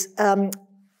 is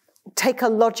take a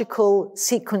logical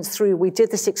sequence through. We did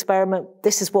this experiment.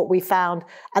 This is what we found,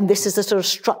 and this is the sort of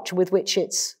structure with which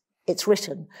it's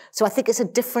written. So I think it's a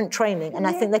different training, and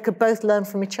I think they could both learn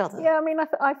from each other. Yeah, I mean,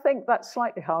 I think that's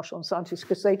slightly harsh on scientists,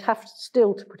 because they'd have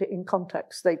still to put it in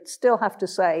context. They'd still have to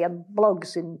say, and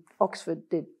blogs in Oxford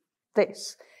did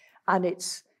this, and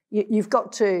you've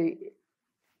got to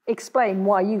explain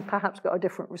why you perhaps got a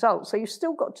different result. So you've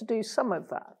still got to do some of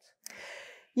that.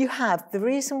 You have. The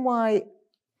reason why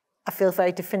I feel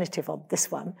very definitive on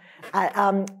this one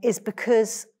is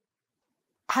because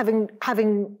having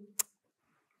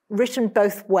written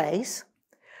both ways,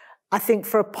 I think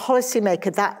for a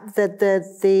policymaker that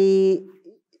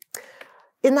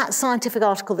in that scientific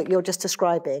article that you're just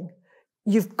describing,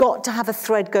 you've got to have a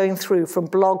thread going through from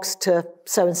blogs to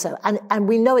so-and-so. And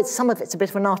we know some of it's a bit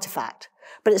of an artifact,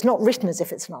 but it's not written as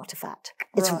if it's an artifact.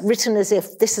 It's written as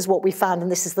if this is what we found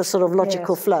and this is the sort of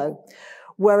logical flow.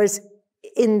 Whereas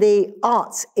in the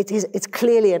arts, it's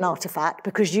clearly an artifact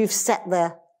because you've set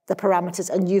the parameters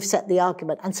and you've set the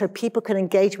argument. And so people can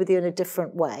engage with you in a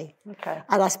different way. Okay.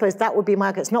 And I suppose that would be my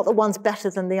argument. It's not that one's better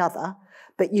than the other,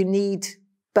 but you need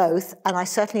both. And I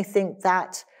certainly think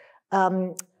that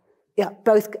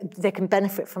both, they can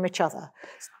benefit from each other.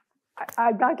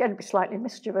 I'm going to be slightly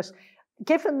mischievous.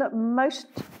 Given that most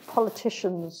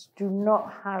politicians do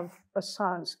not have a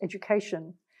science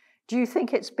education, do you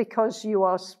think it's because you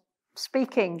are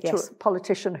speaking to a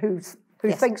politician who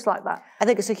thinks like that? I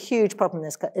think it's a huge problem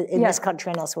in this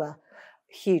country and elsewhere.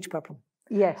 Huge problem.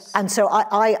 Yes. And so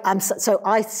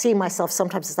I see myself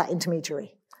sometimes as that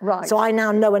intermediary. Right. So I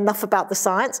now know enough about the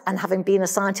science, and having been a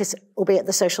scientist, albeit at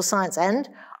the social science end,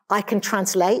 I can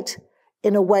translate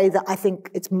in a way that I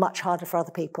think it's much harder for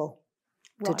other people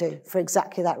to do, for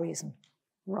exactly that reason.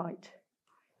 Right.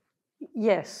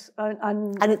 Yes,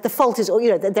 and the fault is,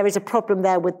 there is a problem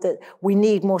there with that. We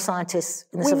need more scientists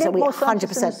in the civil service. We need more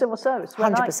scientists in the civil service.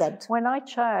 100%. When I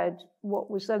chaired what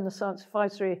was then the Science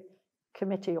Advisory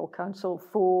Committee or Council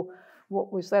for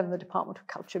what was then the Department of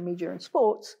Culture, Media and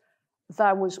Sports,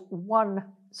 there was one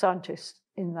scientist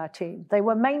in their team. They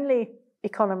were mainly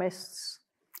economists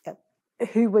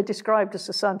who were described as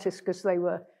the scientists because they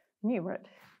were numerate.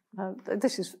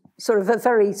 This is sort of a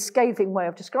very scathing way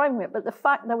of describing it, but the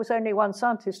fact there was only one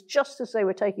scientist, just as they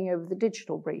were taking over the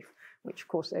digital brief, which of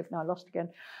course they've now lost again,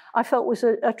 I felt was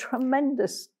a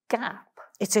tremendous gap.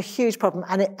 It's a huge problem,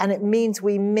 and it means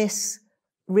we miss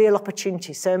real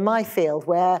opportunities. So in my field,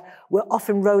 where we're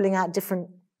often rolling out different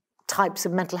types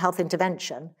of mental health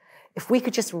intervention, if we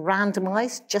could just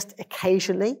randomize just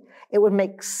occasionally, it would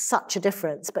make such a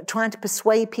difference. But trying to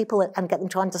persuade people and get them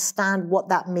to understand what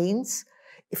that means,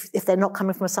 if they're not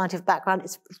coming from a scientific background,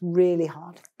 it's really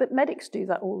hard. But medics do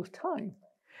that all the time.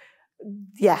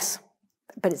 Yes,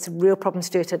 but it's a real problem to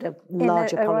do it at a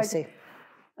larger policy.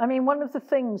 I mean, one of the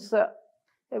things that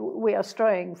we are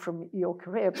straying from your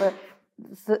career, but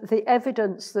the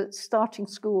evidence that starting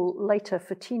school later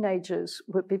for teenagers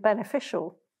would be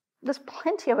beneficial. There's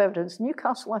plenty of evidence.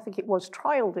 Newcastle, I think it was,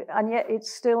 trialled it, and yet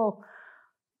it's still,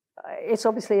 it's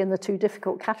obviously in the too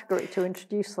difficult category to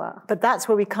introduce that. But that's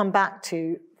where we come back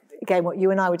to, again, what you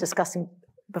and I were discussing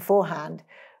beforehand,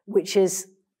 which is,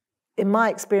 in my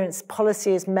experience,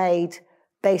 policy is made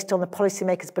based on the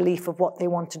policymaker's belief of what they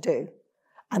want to do.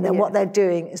 And then what they're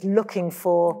doing is looking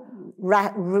for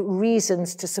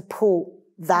reasons to support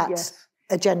that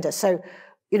agenda. So,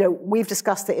 we've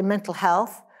discussed that in mental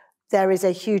health, there is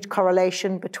a huge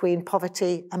correlation between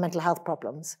poverty and mental health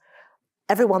problems.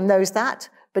 Everyone knows that,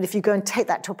 but if you go and take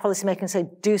that to a policymaker and say,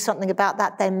 do something about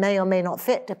that, they may or may not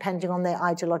fit, depending on their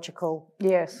ideological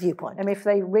viewpoint. And if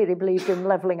they really believed in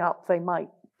levelling up, they might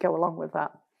go along with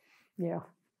that. Yeah,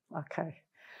 okay.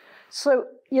 So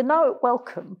you're now at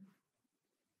Wellcome.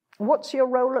 What's your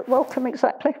role at Wellcome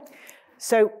exactly?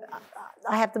 So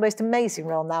I have the most amazing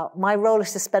role now. My role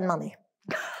is to spend money.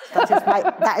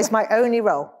 That is my only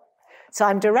role. So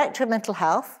I'm Director of Mental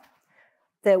Health.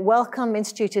 The Wellcome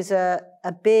Institute is a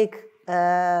big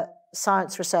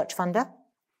science research funder.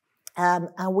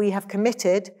 And we have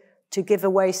committed to give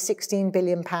away £16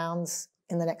 billion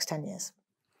in the next 10 years.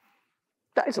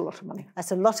 That is a lot of money.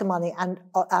 That's a lot of money. And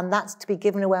that's to be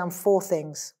given away on 4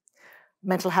 things: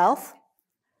 mental health,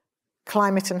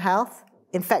 climate and health,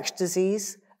 infectious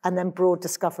disease, and then broad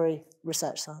discovery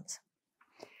research science.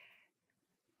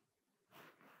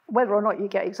 Whether or not you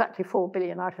get exactly 4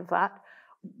 billion out of that,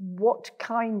 what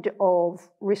kind of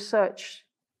research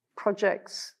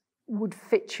projects would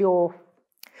fit your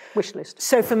wish list?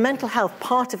 So for mental health,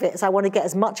 part of it is I want to get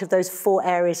as much of those 4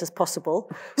 areas as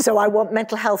possible. So I want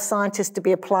mental health scientists to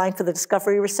be applying for the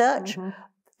discovery research.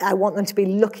 I want them to be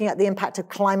looking at the impact of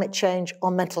climate change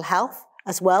on mental health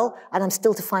as well. And I'm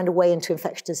still to find a way into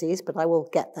infectious disease, but I will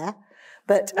get there.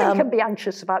 But you can be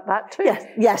anxious about that too.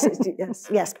 Yes.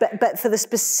 But for the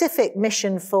specific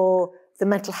mission for the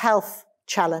mental health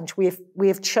challenge, we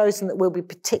have chosen that we'll be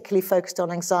particularly focused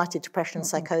on anxiety, depression, and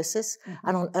psychosis,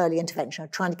 and on early intervention,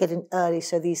 trying to get in early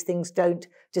so these things don't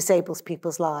disable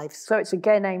people's lives. So it's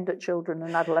again aimed at children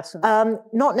and adolescents?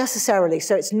 Not necessarily.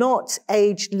 So it's not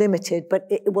age limited, but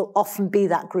it will often be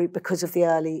that group because of the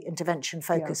early intervention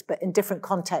focus. But in different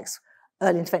contexts,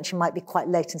 early intervention might be quite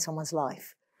late in someone's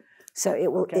life. So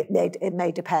it will. It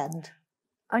may depend.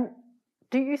 And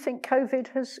do you think COVID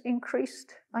has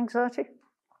increased anxiety?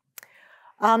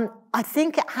 I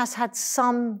think it has had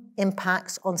some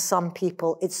impacts on some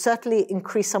people. It's certainly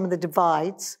increased some of the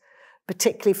divides,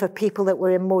 particularly for people that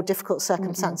were in more difficult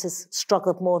circumstances,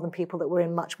 struggled more than people that were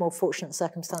in much more fortunate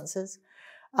circumstances.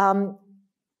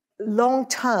 Long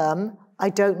term, I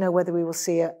don't know whether we will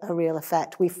see a real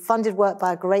effect. We've funded work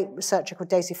by a great researcher called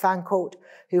Daisy Fancourt,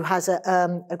 who has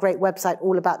a great website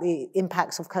all about the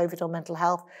impacts of COVID on mental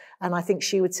health. And I think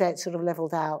she would say it's sort of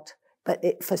leveled out.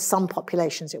 But for some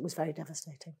populations, it was very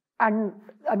devastating. And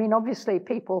I mean, obviously,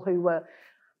 people who were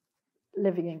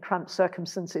living in cramped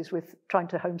circumstances with trying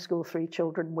to homeschool 3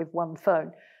 children with 1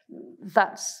 phone,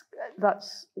 that's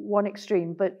one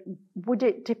extreme. But would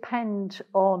it depend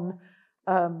on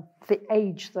the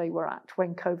age they were at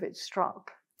when COVID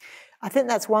struck? I think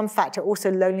that's one factor. Also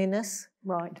loneliness.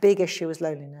 Right. Big issue was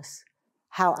loneliness.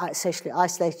 How socially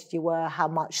isolated you were, how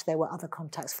much there were other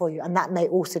contacts for you. And that may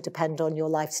also depend on your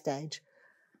life stage.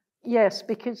 Yes,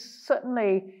 because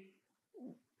certainly,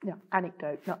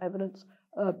 anecdote, not evidence,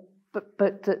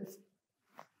 but the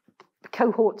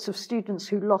cohorts of students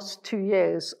who lost 2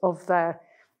 years of their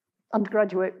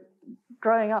undergraduate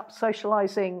growing up,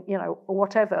 socializing, you know, or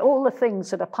whatever, all the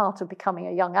things that are part of becoming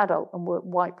a young adult and were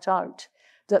wiped out,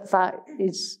 that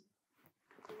is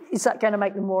that going to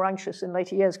make them more anxious in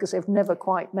later years because they've never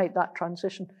quite made that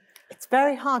transition? It's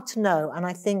very hard to know, and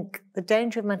I think the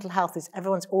danger of mental health is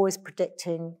everyone's always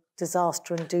predicting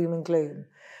disaster and doom and gloom.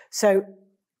 So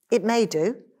it may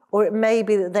do, or it may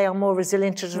be that they are more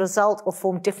resilient as a result, or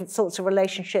form different sorts of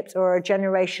relationships, or are a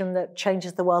generation that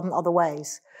changes the world in other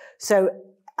ways. So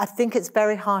I think it's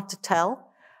very hard to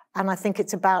tell, and I think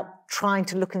it's about trying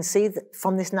to look and see that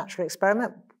from this natural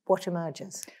experiment what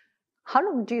emerges. How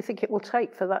long do you think it will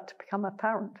take for that to become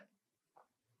apparent?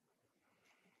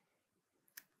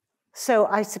 So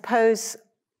I suppose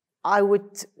I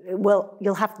would, well,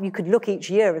 you could look each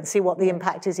year and see what the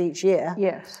impact is each year.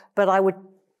 Yes. But I would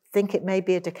think it may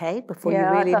be a decade before you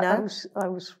really know. I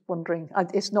was wondering.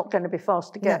 It's not going to be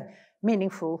fast to get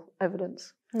meaningful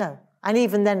evidence. No. And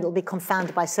even then it'll be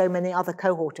confounded by so many other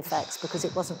cohort effects because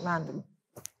it wasn't random.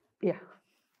 Yeah.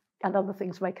 And other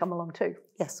things may come along too.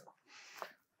 Yes.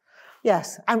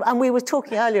 Yes. And we were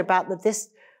talking earlier about that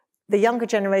the younger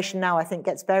generation now, I think,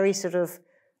 gets very sort of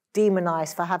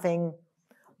demonized for having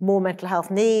more mental health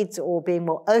needs or being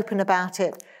more open about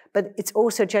it. But it's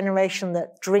also a generation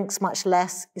that drinks much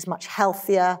less, is much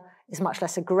healthier, is much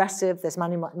less aggressive, there's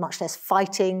much less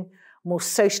fighting, more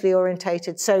socially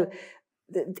orientated. So,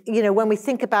 you know, when we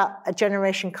think about a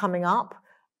generation coming up,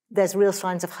 there's real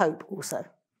signs of hope also.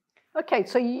 Okay,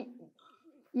 so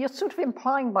you're sort of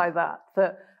implying by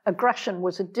that aggression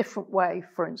was a different way,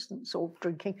 for instance, or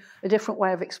drinking, a different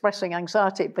way of expressing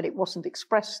anxiety, but it wasn't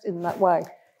expressed in that way.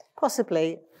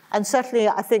 Possibly. And certainly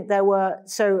I think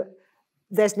there's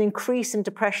an increase in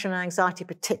depression and anxiety,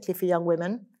 particularly for young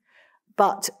women.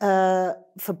 But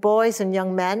for boys and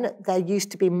young men, there used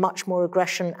to be much more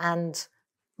aggression and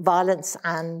violence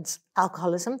and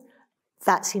alcoholism.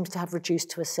 That seems to have reduced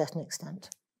to a certain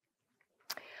extent.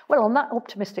 Well, on that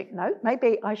optimistic note,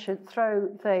 maybe I should throw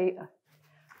the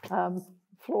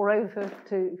floor over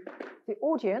to the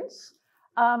audience.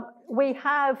 We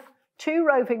have 2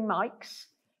 roving mics,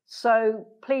 so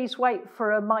please wait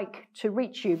for a mic to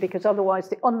reach you because otherwise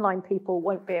the online people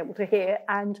won't be able to hear.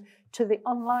 And to the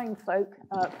online folk,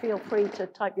 feel free to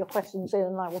type your questions in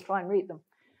and I will try and read them.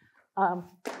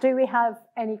 Do we have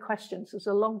any questions? There's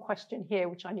a long question here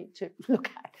which I need to look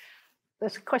at.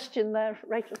 There's a question there,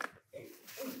 Rachel.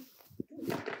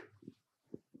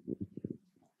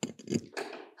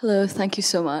 Hello, thank you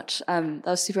so much. That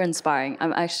was super inspiring.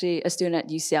 I'm actually a student at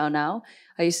UCL now.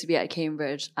 I used to be at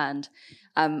Cambridge, and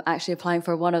I'm actually applying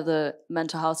for one of the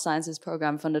mental health sciences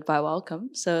program funded by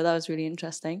Wellcome. So that was really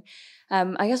interesting.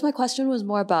 I guess my question was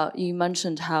more about, you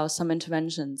mentioned how some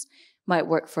interventions might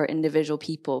work for individual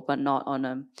people, but not on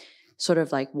a sort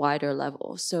of like wider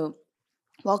level. So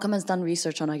Wellcome has done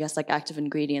research on, I guess, like active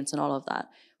ingredients and all of that.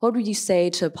 What would you say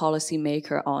to a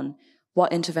policymaker on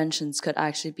what interventions could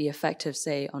actually be effective,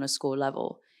 say, on a school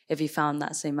level? If you found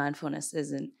that, say, mindfulness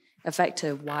isn't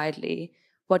effective widely,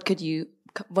 what could you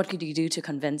do to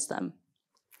convince them?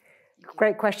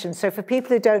 Great question. So for people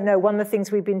who don't know, one of the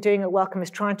things we've been doing at Wellcome is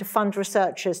trying to fund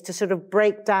researchers to sort of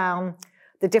break down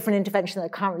the different interventions that are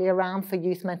currently around for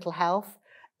youth mental health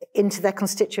into their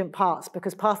constituent parts,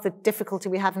 because part of the difficulty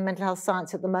we have in mental health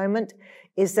science at the moment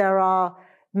is there are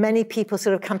many people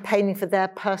sort of campaigning for their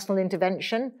personal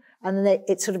intervention, and then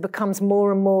it sort of becomes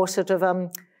more and more sort of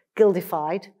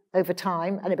gildified over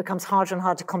time, and it becomes harder and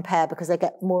harder to compare because they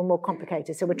get more and more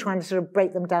complicated. So we're trying to sort of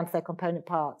break them down to their component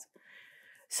parts.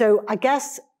 So I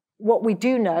guess what we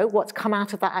do know, what's come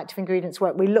out of that active ingredients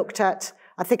work, we looked at,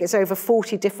 I think it's over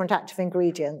 40 different active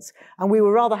ingredients, and we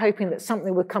were rather hoping that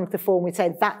something would come to the fore and we'd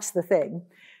say, that's the thing.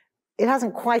 It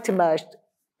hasn't quite emerged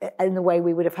in the way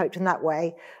we would have hoped in that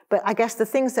way, but I guess the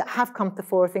things that have come to the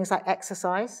fore are things like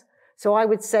exercise. So I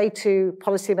would say to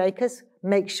policymakers,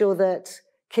 make sure that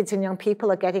kids and young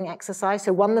people are getting exercise.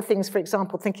 So one of the things, for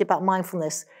example, thinking about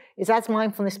mindfulness, is as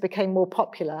mindfulness became more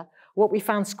popular, what we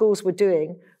found schools were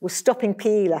doing was stopping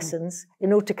PE lessons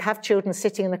in order to have children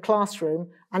sitting in a classroom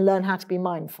and learn how to be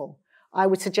mindful. I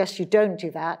would suggest you don't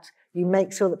do that. You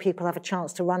make sure that people have a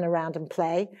chance to run around and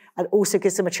play, and also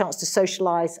gives them a chance to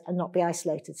socialize and not be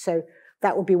isolated. So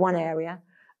that would be one area.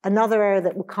 Another area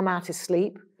that will come out is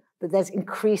sleep. But there's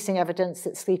increasing evidence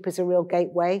that sleep is a real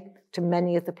gateway to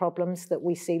many of the problems that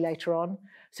we see later on.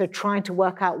 So trying to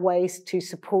work out ways to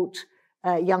support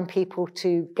young people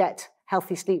to get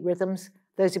healthy sleep rhythms,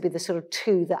 those would be the sort of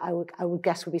 2 that I would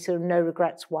guess would be sort of no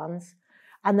regrets ones.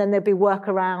 And then there'd be work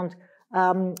around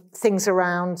things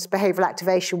around behavioral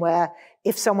activation, where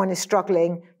if someone is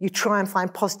struggling, you try and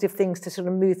find positive things to sort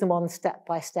of move them on step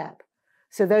by step.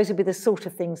 So those would be the sort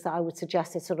of things that I would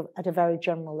suggest is sort of at a very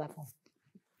general level.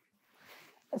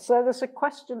 So there's a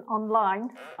question online.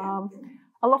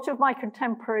 A lot of my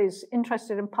contemporaries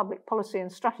interested in public policy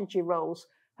and strategy roles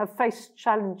have faced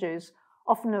challenges,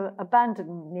 often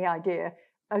abandoning the idea,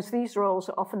 as these roles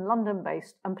are often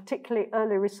London-based, and particularly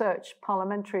early research,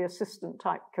 parliamentary assistant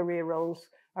type career roles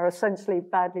are essentially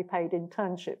badly paid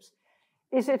internships.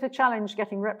 Is it a challenge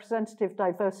getting representative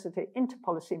diversity into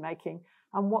policy making,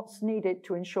 and what's needed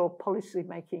to ensure policy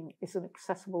making is an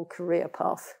accessible career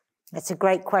path? It's a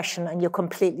great question, and you're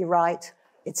completely right.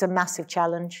 It's a massive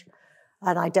challenge,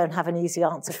 and I don't have an easy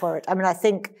answer for it. I mean, I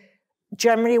think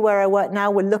generally where I work now,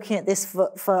 we're looking at this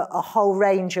for a whole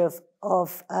range of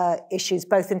issues,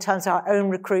 both in terms of our own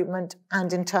recruitment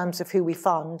and in terms of who we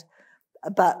fund.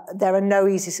 But there are no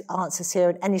easy answers here,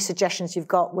 and any suggestions you've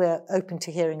got, we're open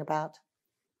to hearing about.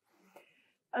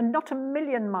 And not a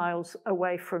million miles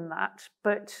away from that,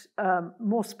 but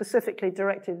more specifically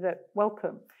directed at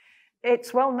Wellcome.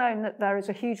 It's well known that there is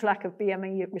a huge lack of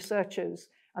BME researchers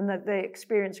and that they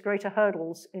experience greater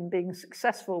hurdles in being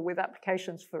successful with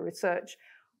applications for research.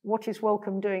 What is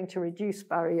Wellcome doing to reduce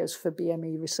barriers for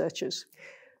BME researchers?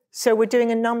 So we're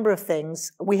doing a number of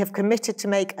things. We have committed to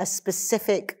make a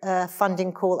specific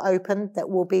funding call open that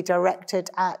will be directed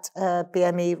at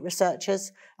BME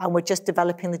researchers, and we're just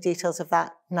developing the details of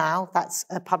that now. That's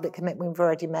a public commitment we've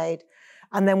already made.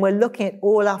 And then we're looking at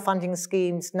all our funding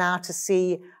schemes now to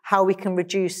see how we can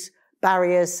reduce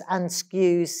barriers and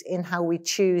skews in how we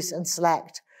choose and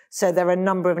select. So there are a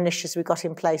number of initiatives we've got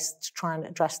in place to try and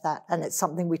address that, and it's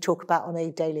something we talk about on a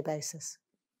daily basis.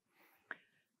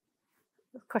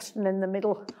 Question in the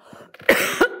middle.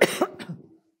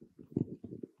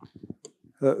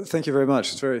 Thank you very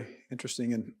much. It's very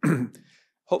interesting and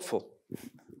hopeful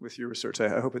with your research.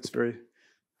 I hope it's very,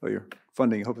 well, your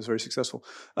funding, I hope it's very successful.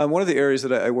 One of the areas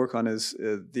that I work on is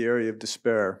the area of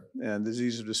despair and the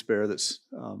disease of despair that's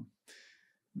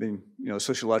been, a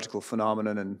sociological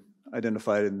phenomenon and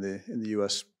identified in the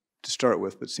U.S. to start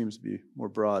with, but seems to be more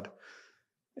broad.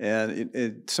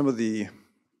 And some of the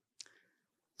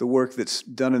work that's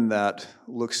done in that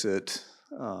looks at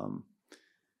kind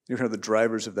of the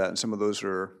drivers of that, and some of those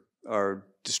are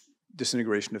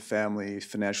disintegration of family,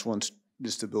 financial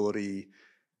instability.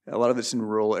 A lot of it's in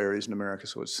rural areas in America,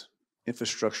 so it's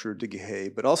infrastructure decay,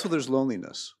 but also there's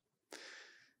loneliness.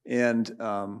 And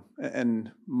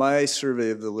my survey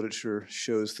of the literature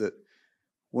shows that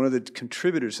one of the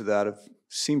contributors to that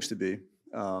seems to be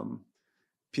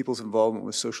people's involvement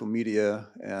with social media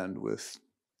and with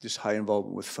just high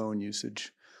involvement with phone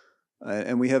usage.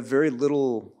 And we have very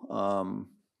little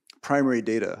primary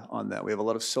data on that. We have a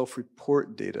lot of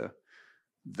self-report data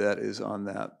that is on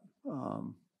that.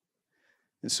 And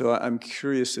so I'm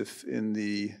curious if in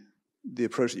the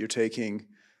approach that you're taking,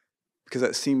 because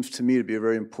that seems to me to be a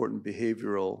very important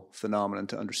behavioral phenomenon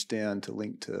to understand, to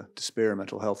link to despair,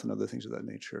 mental health, and other things of that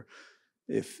nature,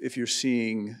 if you're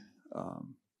seeing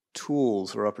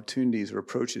tools or opportunities or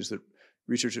approaches that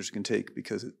researchers can take,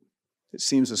 because it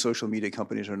seems the social media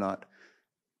companies are not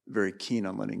very keen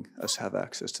on letting us have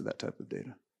access to that type of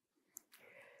data.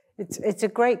 It's a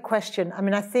great question. I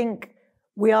mean, I think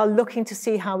we are looking to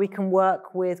see how we can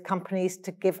work with companies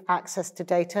to give access to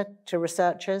data to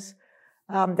researchers.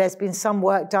 There's been some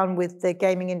work done with the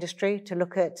gaming industry to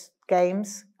look at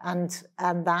games and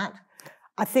that.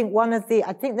 I think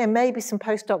there may be some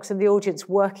postdocs in the audience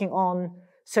working on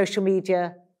social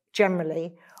media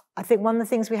generally. I think one of the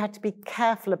things we have to be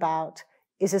careful about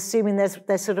is assuming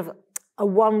there's sort of a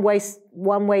one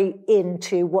way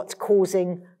into what's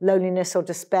causing loneliness or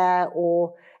despair,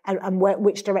 and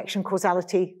which direction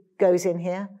causality goes in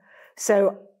here.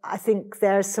 So I think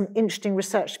there's some interesting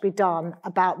research to be done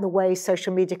about the way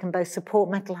social media can both support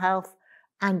mental health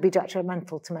and be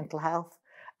detrimental to mental health,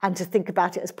 and to think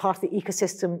about it as part of the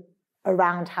ecosystem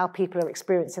around how people are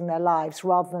experiencing their lives,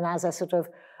 rather than as a sort of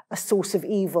a source of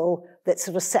evil that's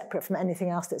sort of separate from anything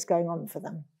else that's going on for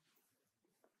them.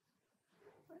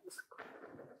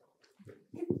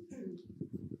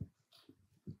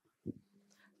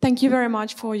 Thank you very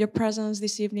much for your presence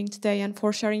this evening today and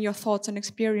for sharing your thoughts and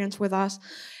experience with us.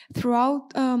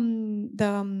 Throughout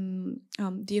the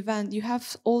event, you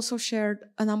have also shared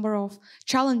a number of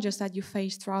challenges that you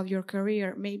faced throughout your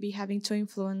career, maybe having to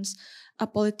influence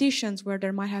politicians where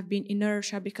there might have been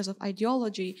inertia because of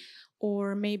ideology,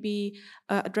 or maybe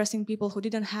addressing people who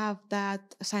didn't have that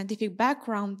scientific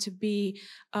background to be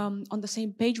on the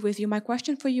same page with you. My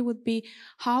question for you would be,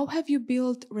 how have you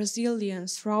built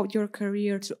resilience throughout your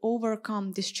career to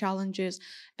overcome these challenges?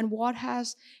 And what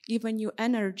has given you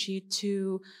energy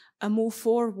to move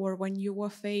forward when you were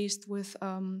faced with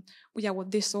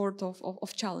this sort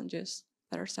of challenges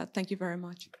that are set? Thank you very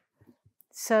much.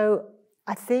 So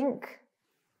I think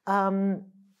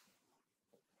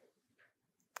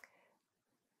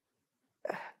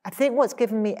what's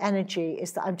given me energy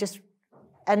is that I'm just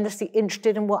endlessly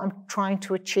interested in what I'm trying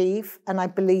to achieve, and I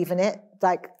believe in it.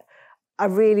 Like, I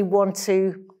really want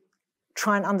to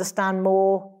try and understand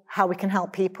more how we can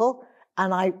help people,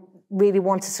 and I really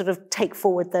want to sort of take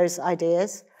forward those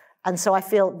ideas. And so I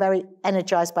feel very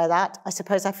energized by that. I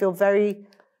suppose I feel very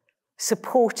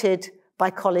supported by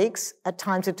colleagues at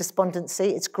times of despondency.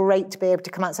 It's great to be able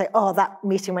to come out and say, oh, that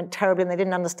meeting went terribly and they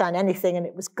didn't understand anything and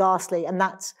it was ghastly, and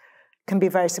that can be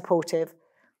very supportive.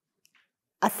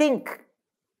 I think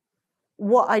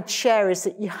what I'd share is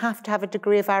that you have to have a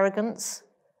degree of arrogance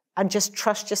and just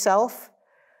trust yourself.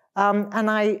 And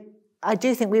I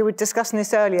do think we were discussing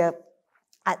this earlier.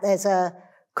 There's a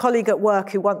colleague at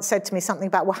work who once said to me something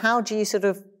about, well, how do you sort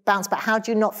of bounce back? How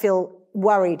do you not feel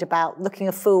worried about looking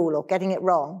a fool or getting it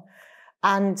wrong?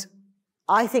 And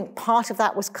I think part of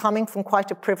that was coming from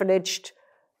quite a privileged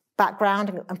background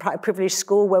and quite a privileged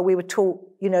school where we were taught,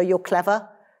 you know, you're clever,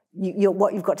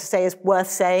 what you've got to say is worth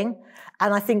saying.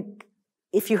 And I think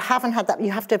if you haven't had that,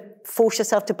 you have to force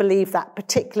yourself to believe that,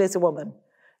 particularly as a woman.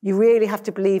 You really have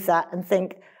to believe that and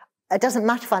think, it doesn't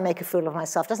matter if I make a fool of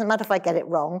myself, it doesn't matter if I get it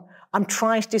wrong, I'm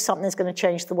trying to do something that's going to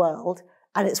change the world,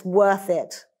 and it's worth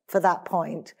it for that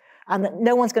point. And that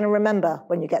no one's going to remember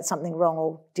when you get something wrong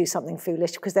or do something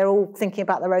foolish, because they're all thinking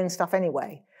about their own stuff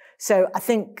anyway. So I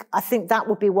think that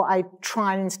would be what I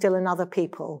try and instill in other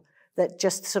people, that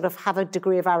just sort of have a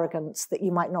degree of arrogance that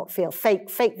you might not feel. Fake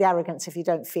the arrogance if you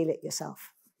don't feel it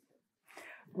yourself.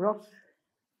 Ross?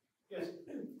 Yes.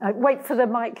 Wait for the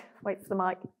mic. Wait for the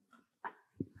mic.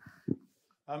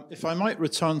 If I might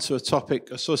return to a topic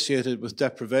associated with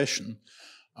deprivation,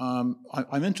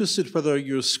 I'm interested whether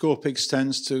your scope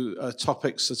extends to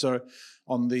topics that are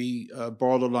on the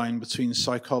borderline between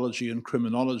psychology and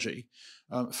criminology.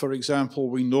 For example,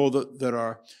 we know that there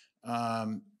are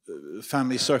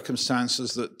family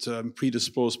circumstances that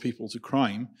predispose people to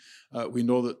crime. We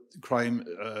know that crime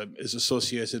is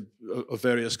associated, of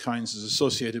various kinds, is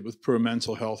associated with poor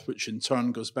mental health, which in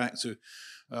turn goes back to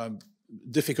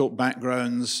difficult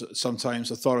backgrounds,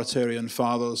 sometimes authoritarian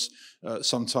fathers,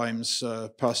 sometimes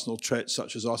personal traits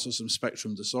such as autism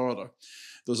spectrum disorder.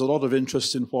 There's a lot of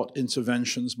interest in what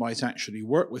interventions might actually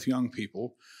work with young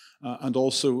people, and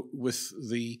also with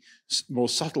the more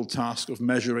subtle task of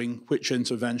measuring which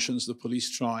interventions the police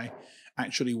try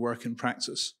actually work in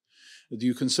practice. Do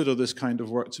you consider this kind of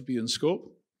work to be in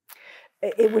scope?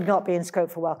 It would not be in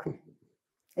scope for Welcome.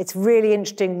 It's really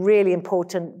interesting, really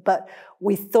important, but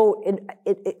we thought,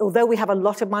 although we have a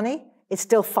lot of money, it's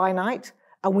still finite,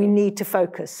 and we need to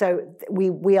focus. So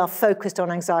we are focused on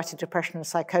anxiety, depression, and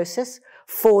psychosis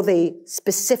for the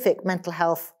specific mental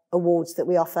health awards that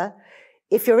we offer.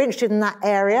 If you're interested in that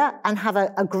area and have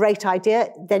a great idea,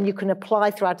 then you can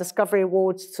apply through our Discovery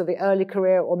Awards to the early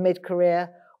career or mid-career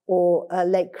or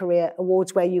late career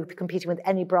awards, where you'll be competing with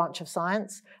any branch of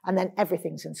science, and then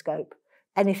everything's in scope.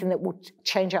 Anything that will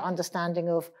change our understanding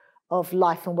of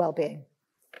life and well-being.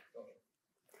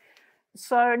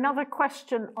 So another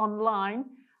question online.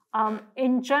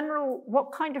 In general,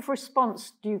 what kind of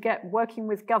response do you get working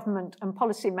with government and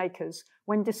policymakers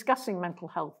when discussing mental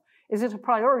health? Is it a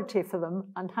priority for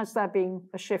them, and has there been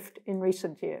a shift in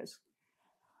recent years?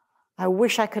 I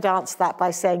wish I could answer that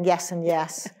by saying yes and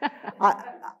yes.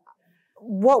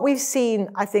 What we've seen,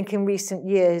 I think, in recent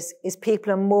years is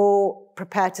people are more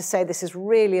prepared to say this is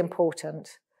really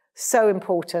important, so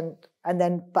important,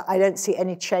 but I don't see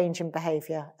any change in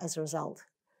behaviour as a result,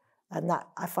 and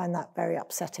I find that very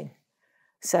upsetting.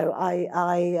 So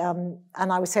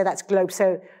I would say that's global.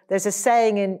 So there's a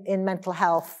saying in mental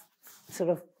health, sort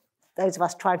of those of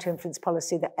us trying to influence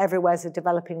policy, that everywhere's a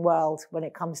developing world when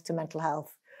it comes to mental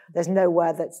health. There's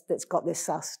nowhere that's got this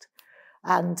sussed,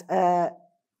 and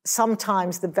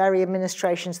sometimes the very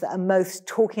administrations that are most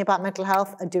talking about mental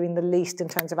health are doing the least in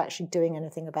terms of actually doing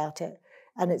anything about it.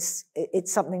 And it's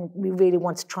something we really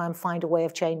want to try and find a way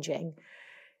of changing.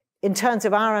 In terms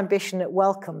of our ambition at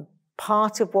Welcome,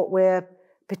 part of what we're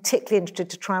particularly interested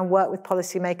to try and work with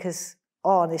policymakers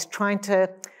on is trying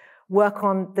to work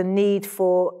on the need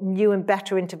for new and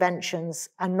better interventions,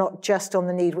 and not just on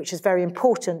the need, which is very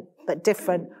important but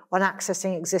different, on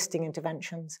accessing existing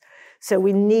interventions. So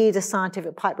we need a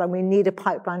scientific pipeline. We need a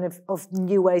pipeline of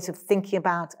new ways of thinking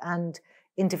about and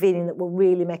intervening that will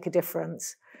really make a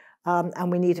difference.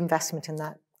 And we need investment in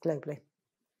that globally.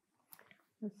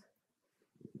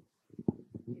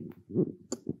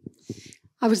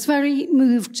 I was very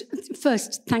moved.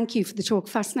 First, thank you for the talk,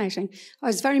 fascinating. I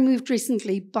was very moved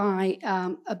recently by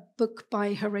a book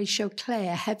by Horatio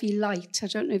Clare, Heavy Light. I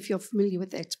don't know if you're familiar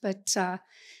with it, but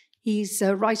he's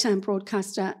a writer and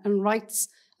broadcaster and writes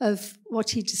of what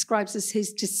he describes as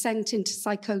his descent into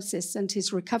psychosis and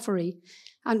his recovery.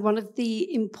 And one of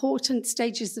the important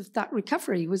stages of that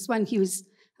recovery was when he was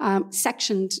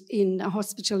sectioned in a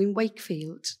hospital in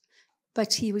Wakefield.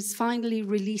 But he was finally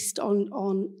released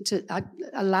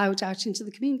allowed out into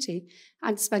the community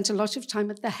and spent a lot of time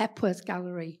at the Hepworth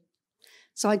Gallery.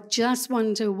 So I just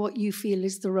wonder what you feel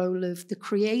is the role of the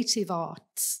creative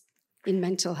arts in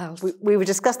mental health. We were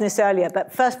discussing this earlier,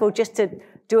 but first of all, just to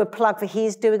do a plug for,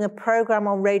 he's doing a program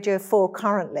on Radio 4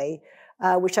 currently,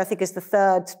 which I think is the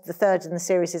third in the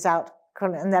series is out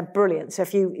currently, and they're brilliant. So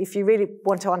if you really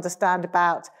want to understand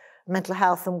about mental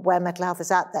health and where mental health is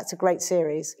at, that's a great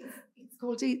series.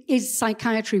 Called Is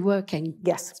Psychiatry Working?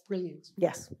 Yes. It's brilliant.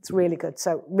 Yes, it's really good.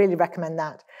 So really recommend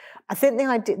that. I think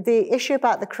the issue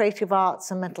about the creative arts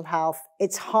and mental health,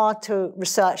 it's hard to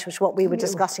research, which is what we were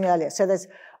discussing earlier. So there's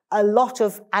a lot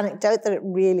of anecdote that it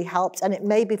really helps, and it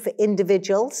may be for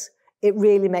individuals, it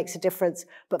really makes a difference.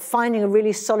 But finding a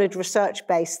really solid research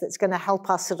base that's going to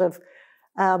help us sort of,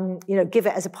 give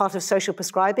it as a part of social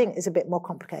prescribing is a bit more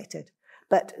complicated.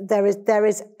 But there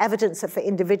is evidence that for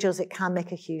individuals it can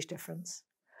make a huge difference.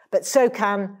 But so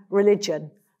can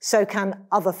religion, so can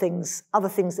other things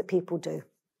that people do.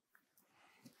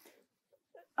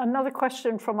 Another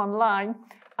question from online,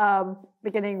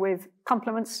 beginning with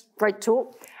compliments, great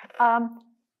talk.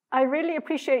 I really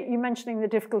appreciate you mentioning the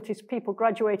difficulties people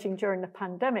graduating during the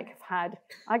pandemic have had.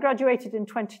 I graduated in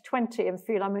 2020 and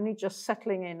feel I'm only just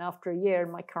settling in after a year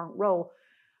in my current role.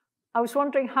 I was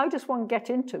wondering, how does one get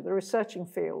into the researching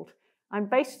field? I'm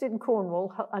based in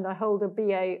Cornwall and I hold a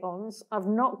BA Hons. I've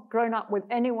not grown up with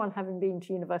anyone having been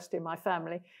to university in my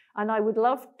family, and I would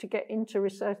love to get into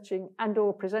researching and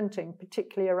or presenting,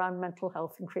 particularly around mental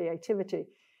health and creativity.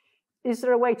 Is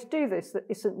there a way to do this that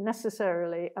isn't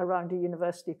necessarily around a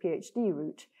university PhD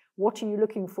route? What are you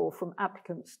looking for from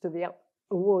applicants to the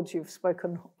awards you've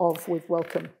spoken of with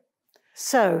Welcome?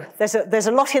 So there's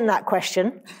a lot in that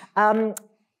question.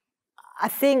 I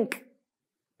think,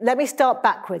 let me start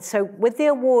backwards. So with the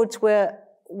awards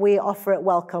we offer at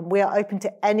Welcome, we are open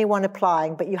to anyone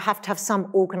applying, but you have to have some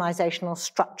organisational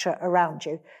structure around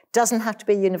you. Doesn't have to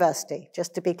be university,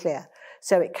 just to be clear.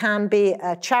 So it can be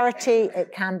a charity,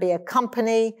 it can be a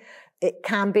company, it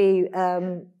can be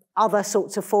other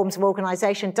sorts of forms of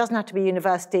organisation. Doesn't have to be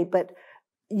university, but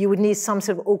you would need some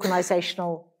sort of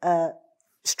organisational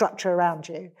structure around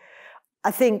you.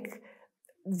 I think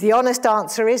the honest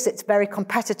answer is it's very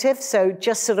competitive, so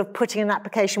just sort of putting an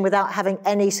application without having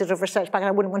any sort of research background,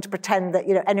 I wouldn't want to pretend that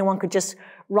anyone could just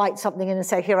write something in and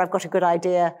say, here, I've got a good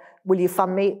idea, will you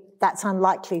fund me? That's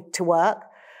unlikely to work.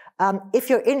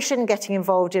 If you're interested in getting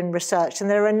involved in research, and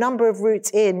there are a number of routes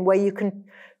in where you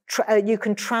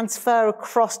can transfer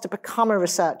across to become a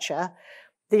researcher.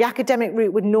 The academic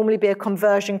route would normally be a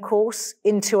conversion course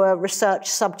into a research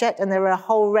subject, and there are a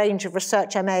whole range of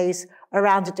research MAs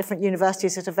around at different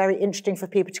universities that are very interesting for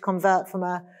people to convert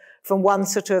from one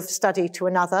sort of study to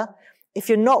another. If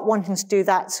you're not wanting to do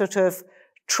that sort of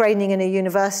training in a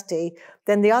university,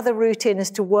 then the other route in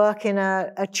is to work in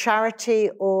a charity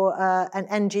or an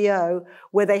NGO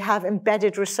where they have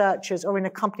embedded researchers, or in a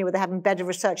company where they have embedded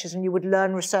researchers, and you would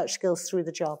learn research skills through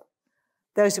the job.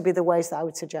 Those would be the ways that I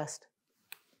would suggest.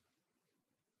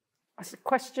 There's a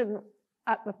question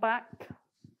at the back.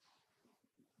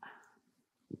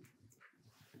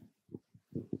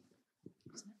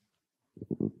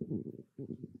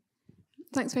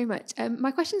 Thanks very much.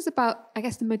 My question is about, I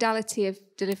guess, the modality of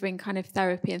delivering kind of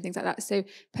therapy and things like that. So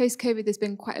post-COVID, there's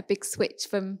been quite a big switch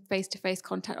from face-to-face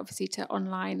contact, obviously, to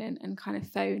online and kind of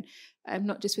phone,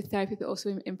 not just with therapy, but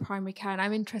also in primary care. And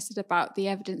I'm interested about the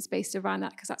evidence based around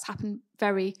that, because that's happened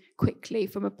very quickly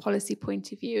from a policy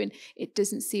point of view. And it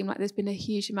doesn't seem like there's been a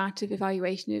huge amount of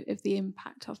evaluation of the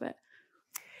impact of it.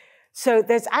 So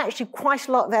there's actually quite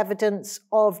a lot of evidence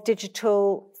of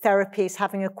digital therapies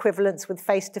having equivalence with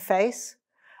face-to-face.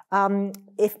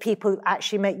 If people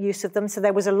actually make use of them. So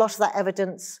there was a lot of that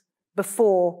evidence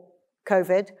before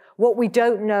COVID. What we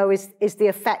don't know is the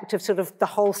effect of sort of the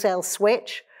wholesale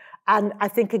switch. And I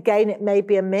think, again, it may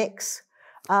be a mix.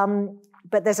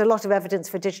 But there's a lot of evidence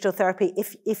for digital therapy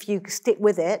if you stick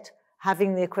with it,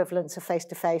 having the equivalence of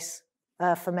face-to-face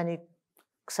for many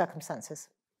circumstances.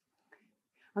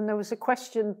 And there was a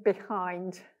question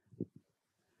behind.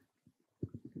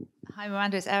 Hi,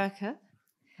 Miranda, it's Erica.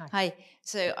 Hi.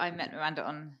 So I met Miranda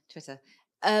on Twitter.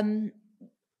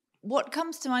 What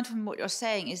comes to mind from what you're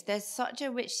saying is there's such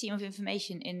a rich seam of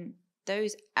information in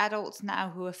those adults now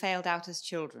who are failed out as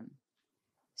children.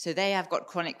 So they have got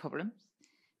chronic problems.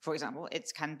 For example,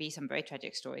 it can be some very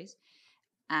tragic stories.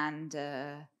 And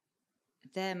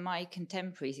they're my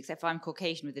contemporaries, except for I'm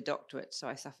Caucasian with a doctorate, so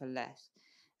I suffer less.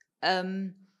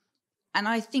 And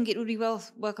I think it would be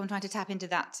welcome trying to tap into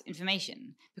that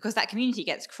information, because that community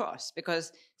gets crossed,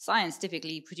 because science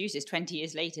typically produces 20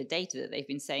 years later data that they've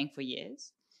been saying for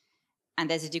years. And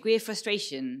there's a degree of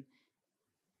frustration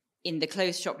in the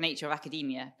closed shop nature of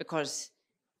academia because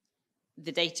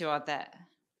the data are there.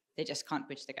 They just can't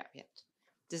bridge the gap yet.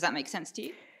 Does that make sense to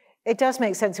you? It does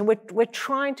make sense, and we're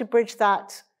trying to bridge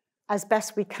that as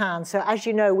best we can. So as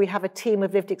you know, we have a team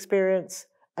of lived experience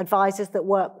advisors that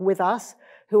work with us,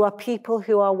 who are people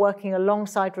who are working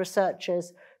alongside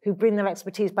researchers who bring their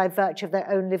expertise by virtue of their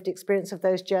own lived experience of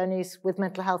those journeys with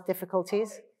mental health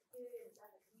difficulties.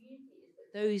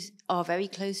 Those are very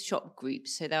closed shop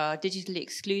groups. So there are digitally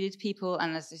excluded people,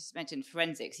 and as I just mentioned,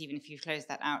 forensics, even if you close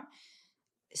that out,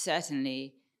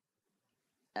 certainly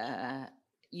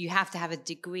you have to have a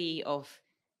degree of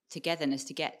togetherness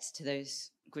to get to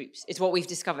those groups. It's what we've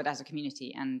discovered as a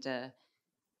community, and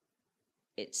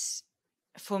it's,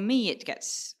 for me, it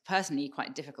gets personally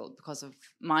quite difficult because of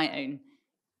my own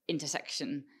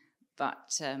intersection.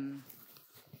 But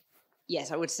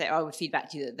yes, I would feed back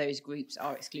to you that those groups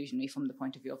are exclusionary from the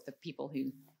point of view of the people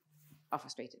who are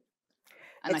frustrated.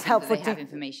 And it's I think helpful that they have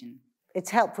information. It's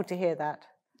helpful to hear that.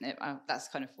 That's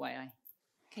kind of why I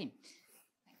came.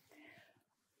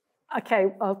 Okay,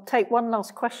 I'll take one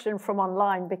last question from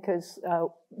online because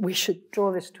we should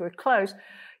draw this to a close.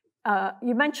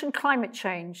 You mentioned climate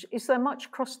change. Is there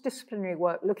much cross-disciplinary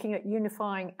work looking at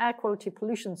unifying air quality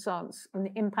pollution science and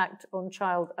the impact on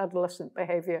child-adolescent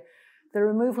behaviour? The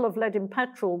removal of lead in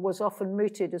petrol was often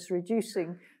mooted as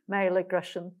reducing male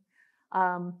aggression.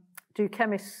 Do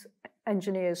chemists,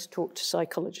 engineers talk to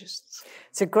psychologists?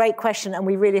 It's a great question, and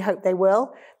we really hope they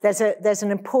will. There's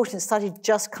an important study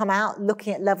just come out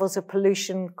looking at levels of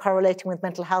pollution correlating with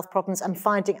mental health problems and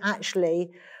finding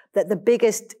actually that the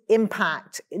biggest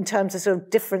impact in terms of sort of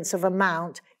difference of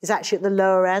amount is actually at the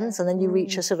lower ends, and then you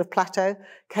reach a sort of plateau.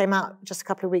 Came out just a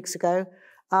couple of weeks ago.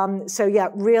 So yeah,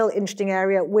 real interesting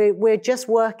area. We're just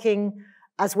working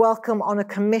as Wellcome on a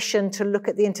commission to look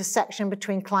at the intersection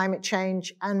between climate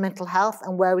change and mental health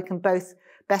and where we can both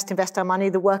best invest our money.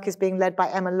 The work is being led by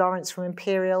Emma Lawrence from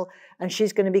Imperial, and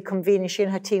she's going to be convening, she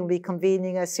and her team will be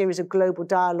convening a series of global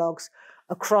dialogues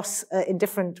across, in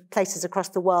different places across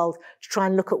the world to try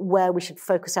and look at where we should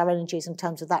focus our energies in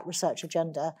terms of that research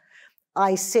agenda.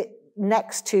 I sit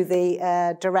next to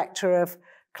the director of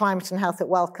climate and health at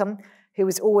Wellcome, who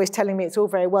was always telling me it's all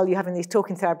very well you having these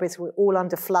talking therapies, we're all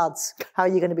under floods, how are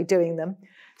you going to be doing them?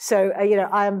 So, you know,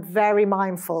 I am very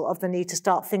mindful of the need to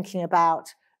start thinking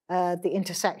about the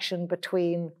intersection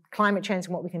between climate change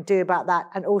and what we can do about that,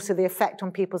 and also the effect on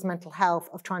people's mental health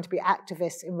of trying to be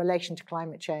activists in relation to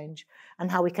climate change,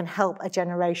 and how we can help a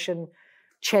generation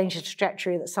change the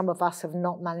trajectory that some of us have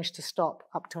not managed to stop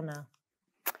up till now.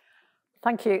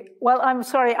 Thank you. Well, I'm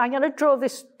sorry, I'm going to draw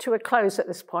this to a close at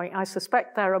this point. I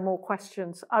suspect there are more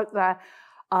questions out there.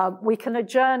 We can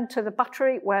adjourn to the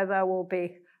Battery where there will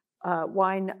be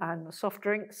wine and soft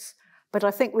drinks. But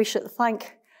I think we should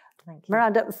thank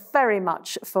Miranda very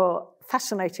much for a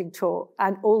fascinating talk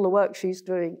and all the work she's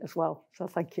doing as well. So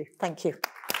thank you. Thank you.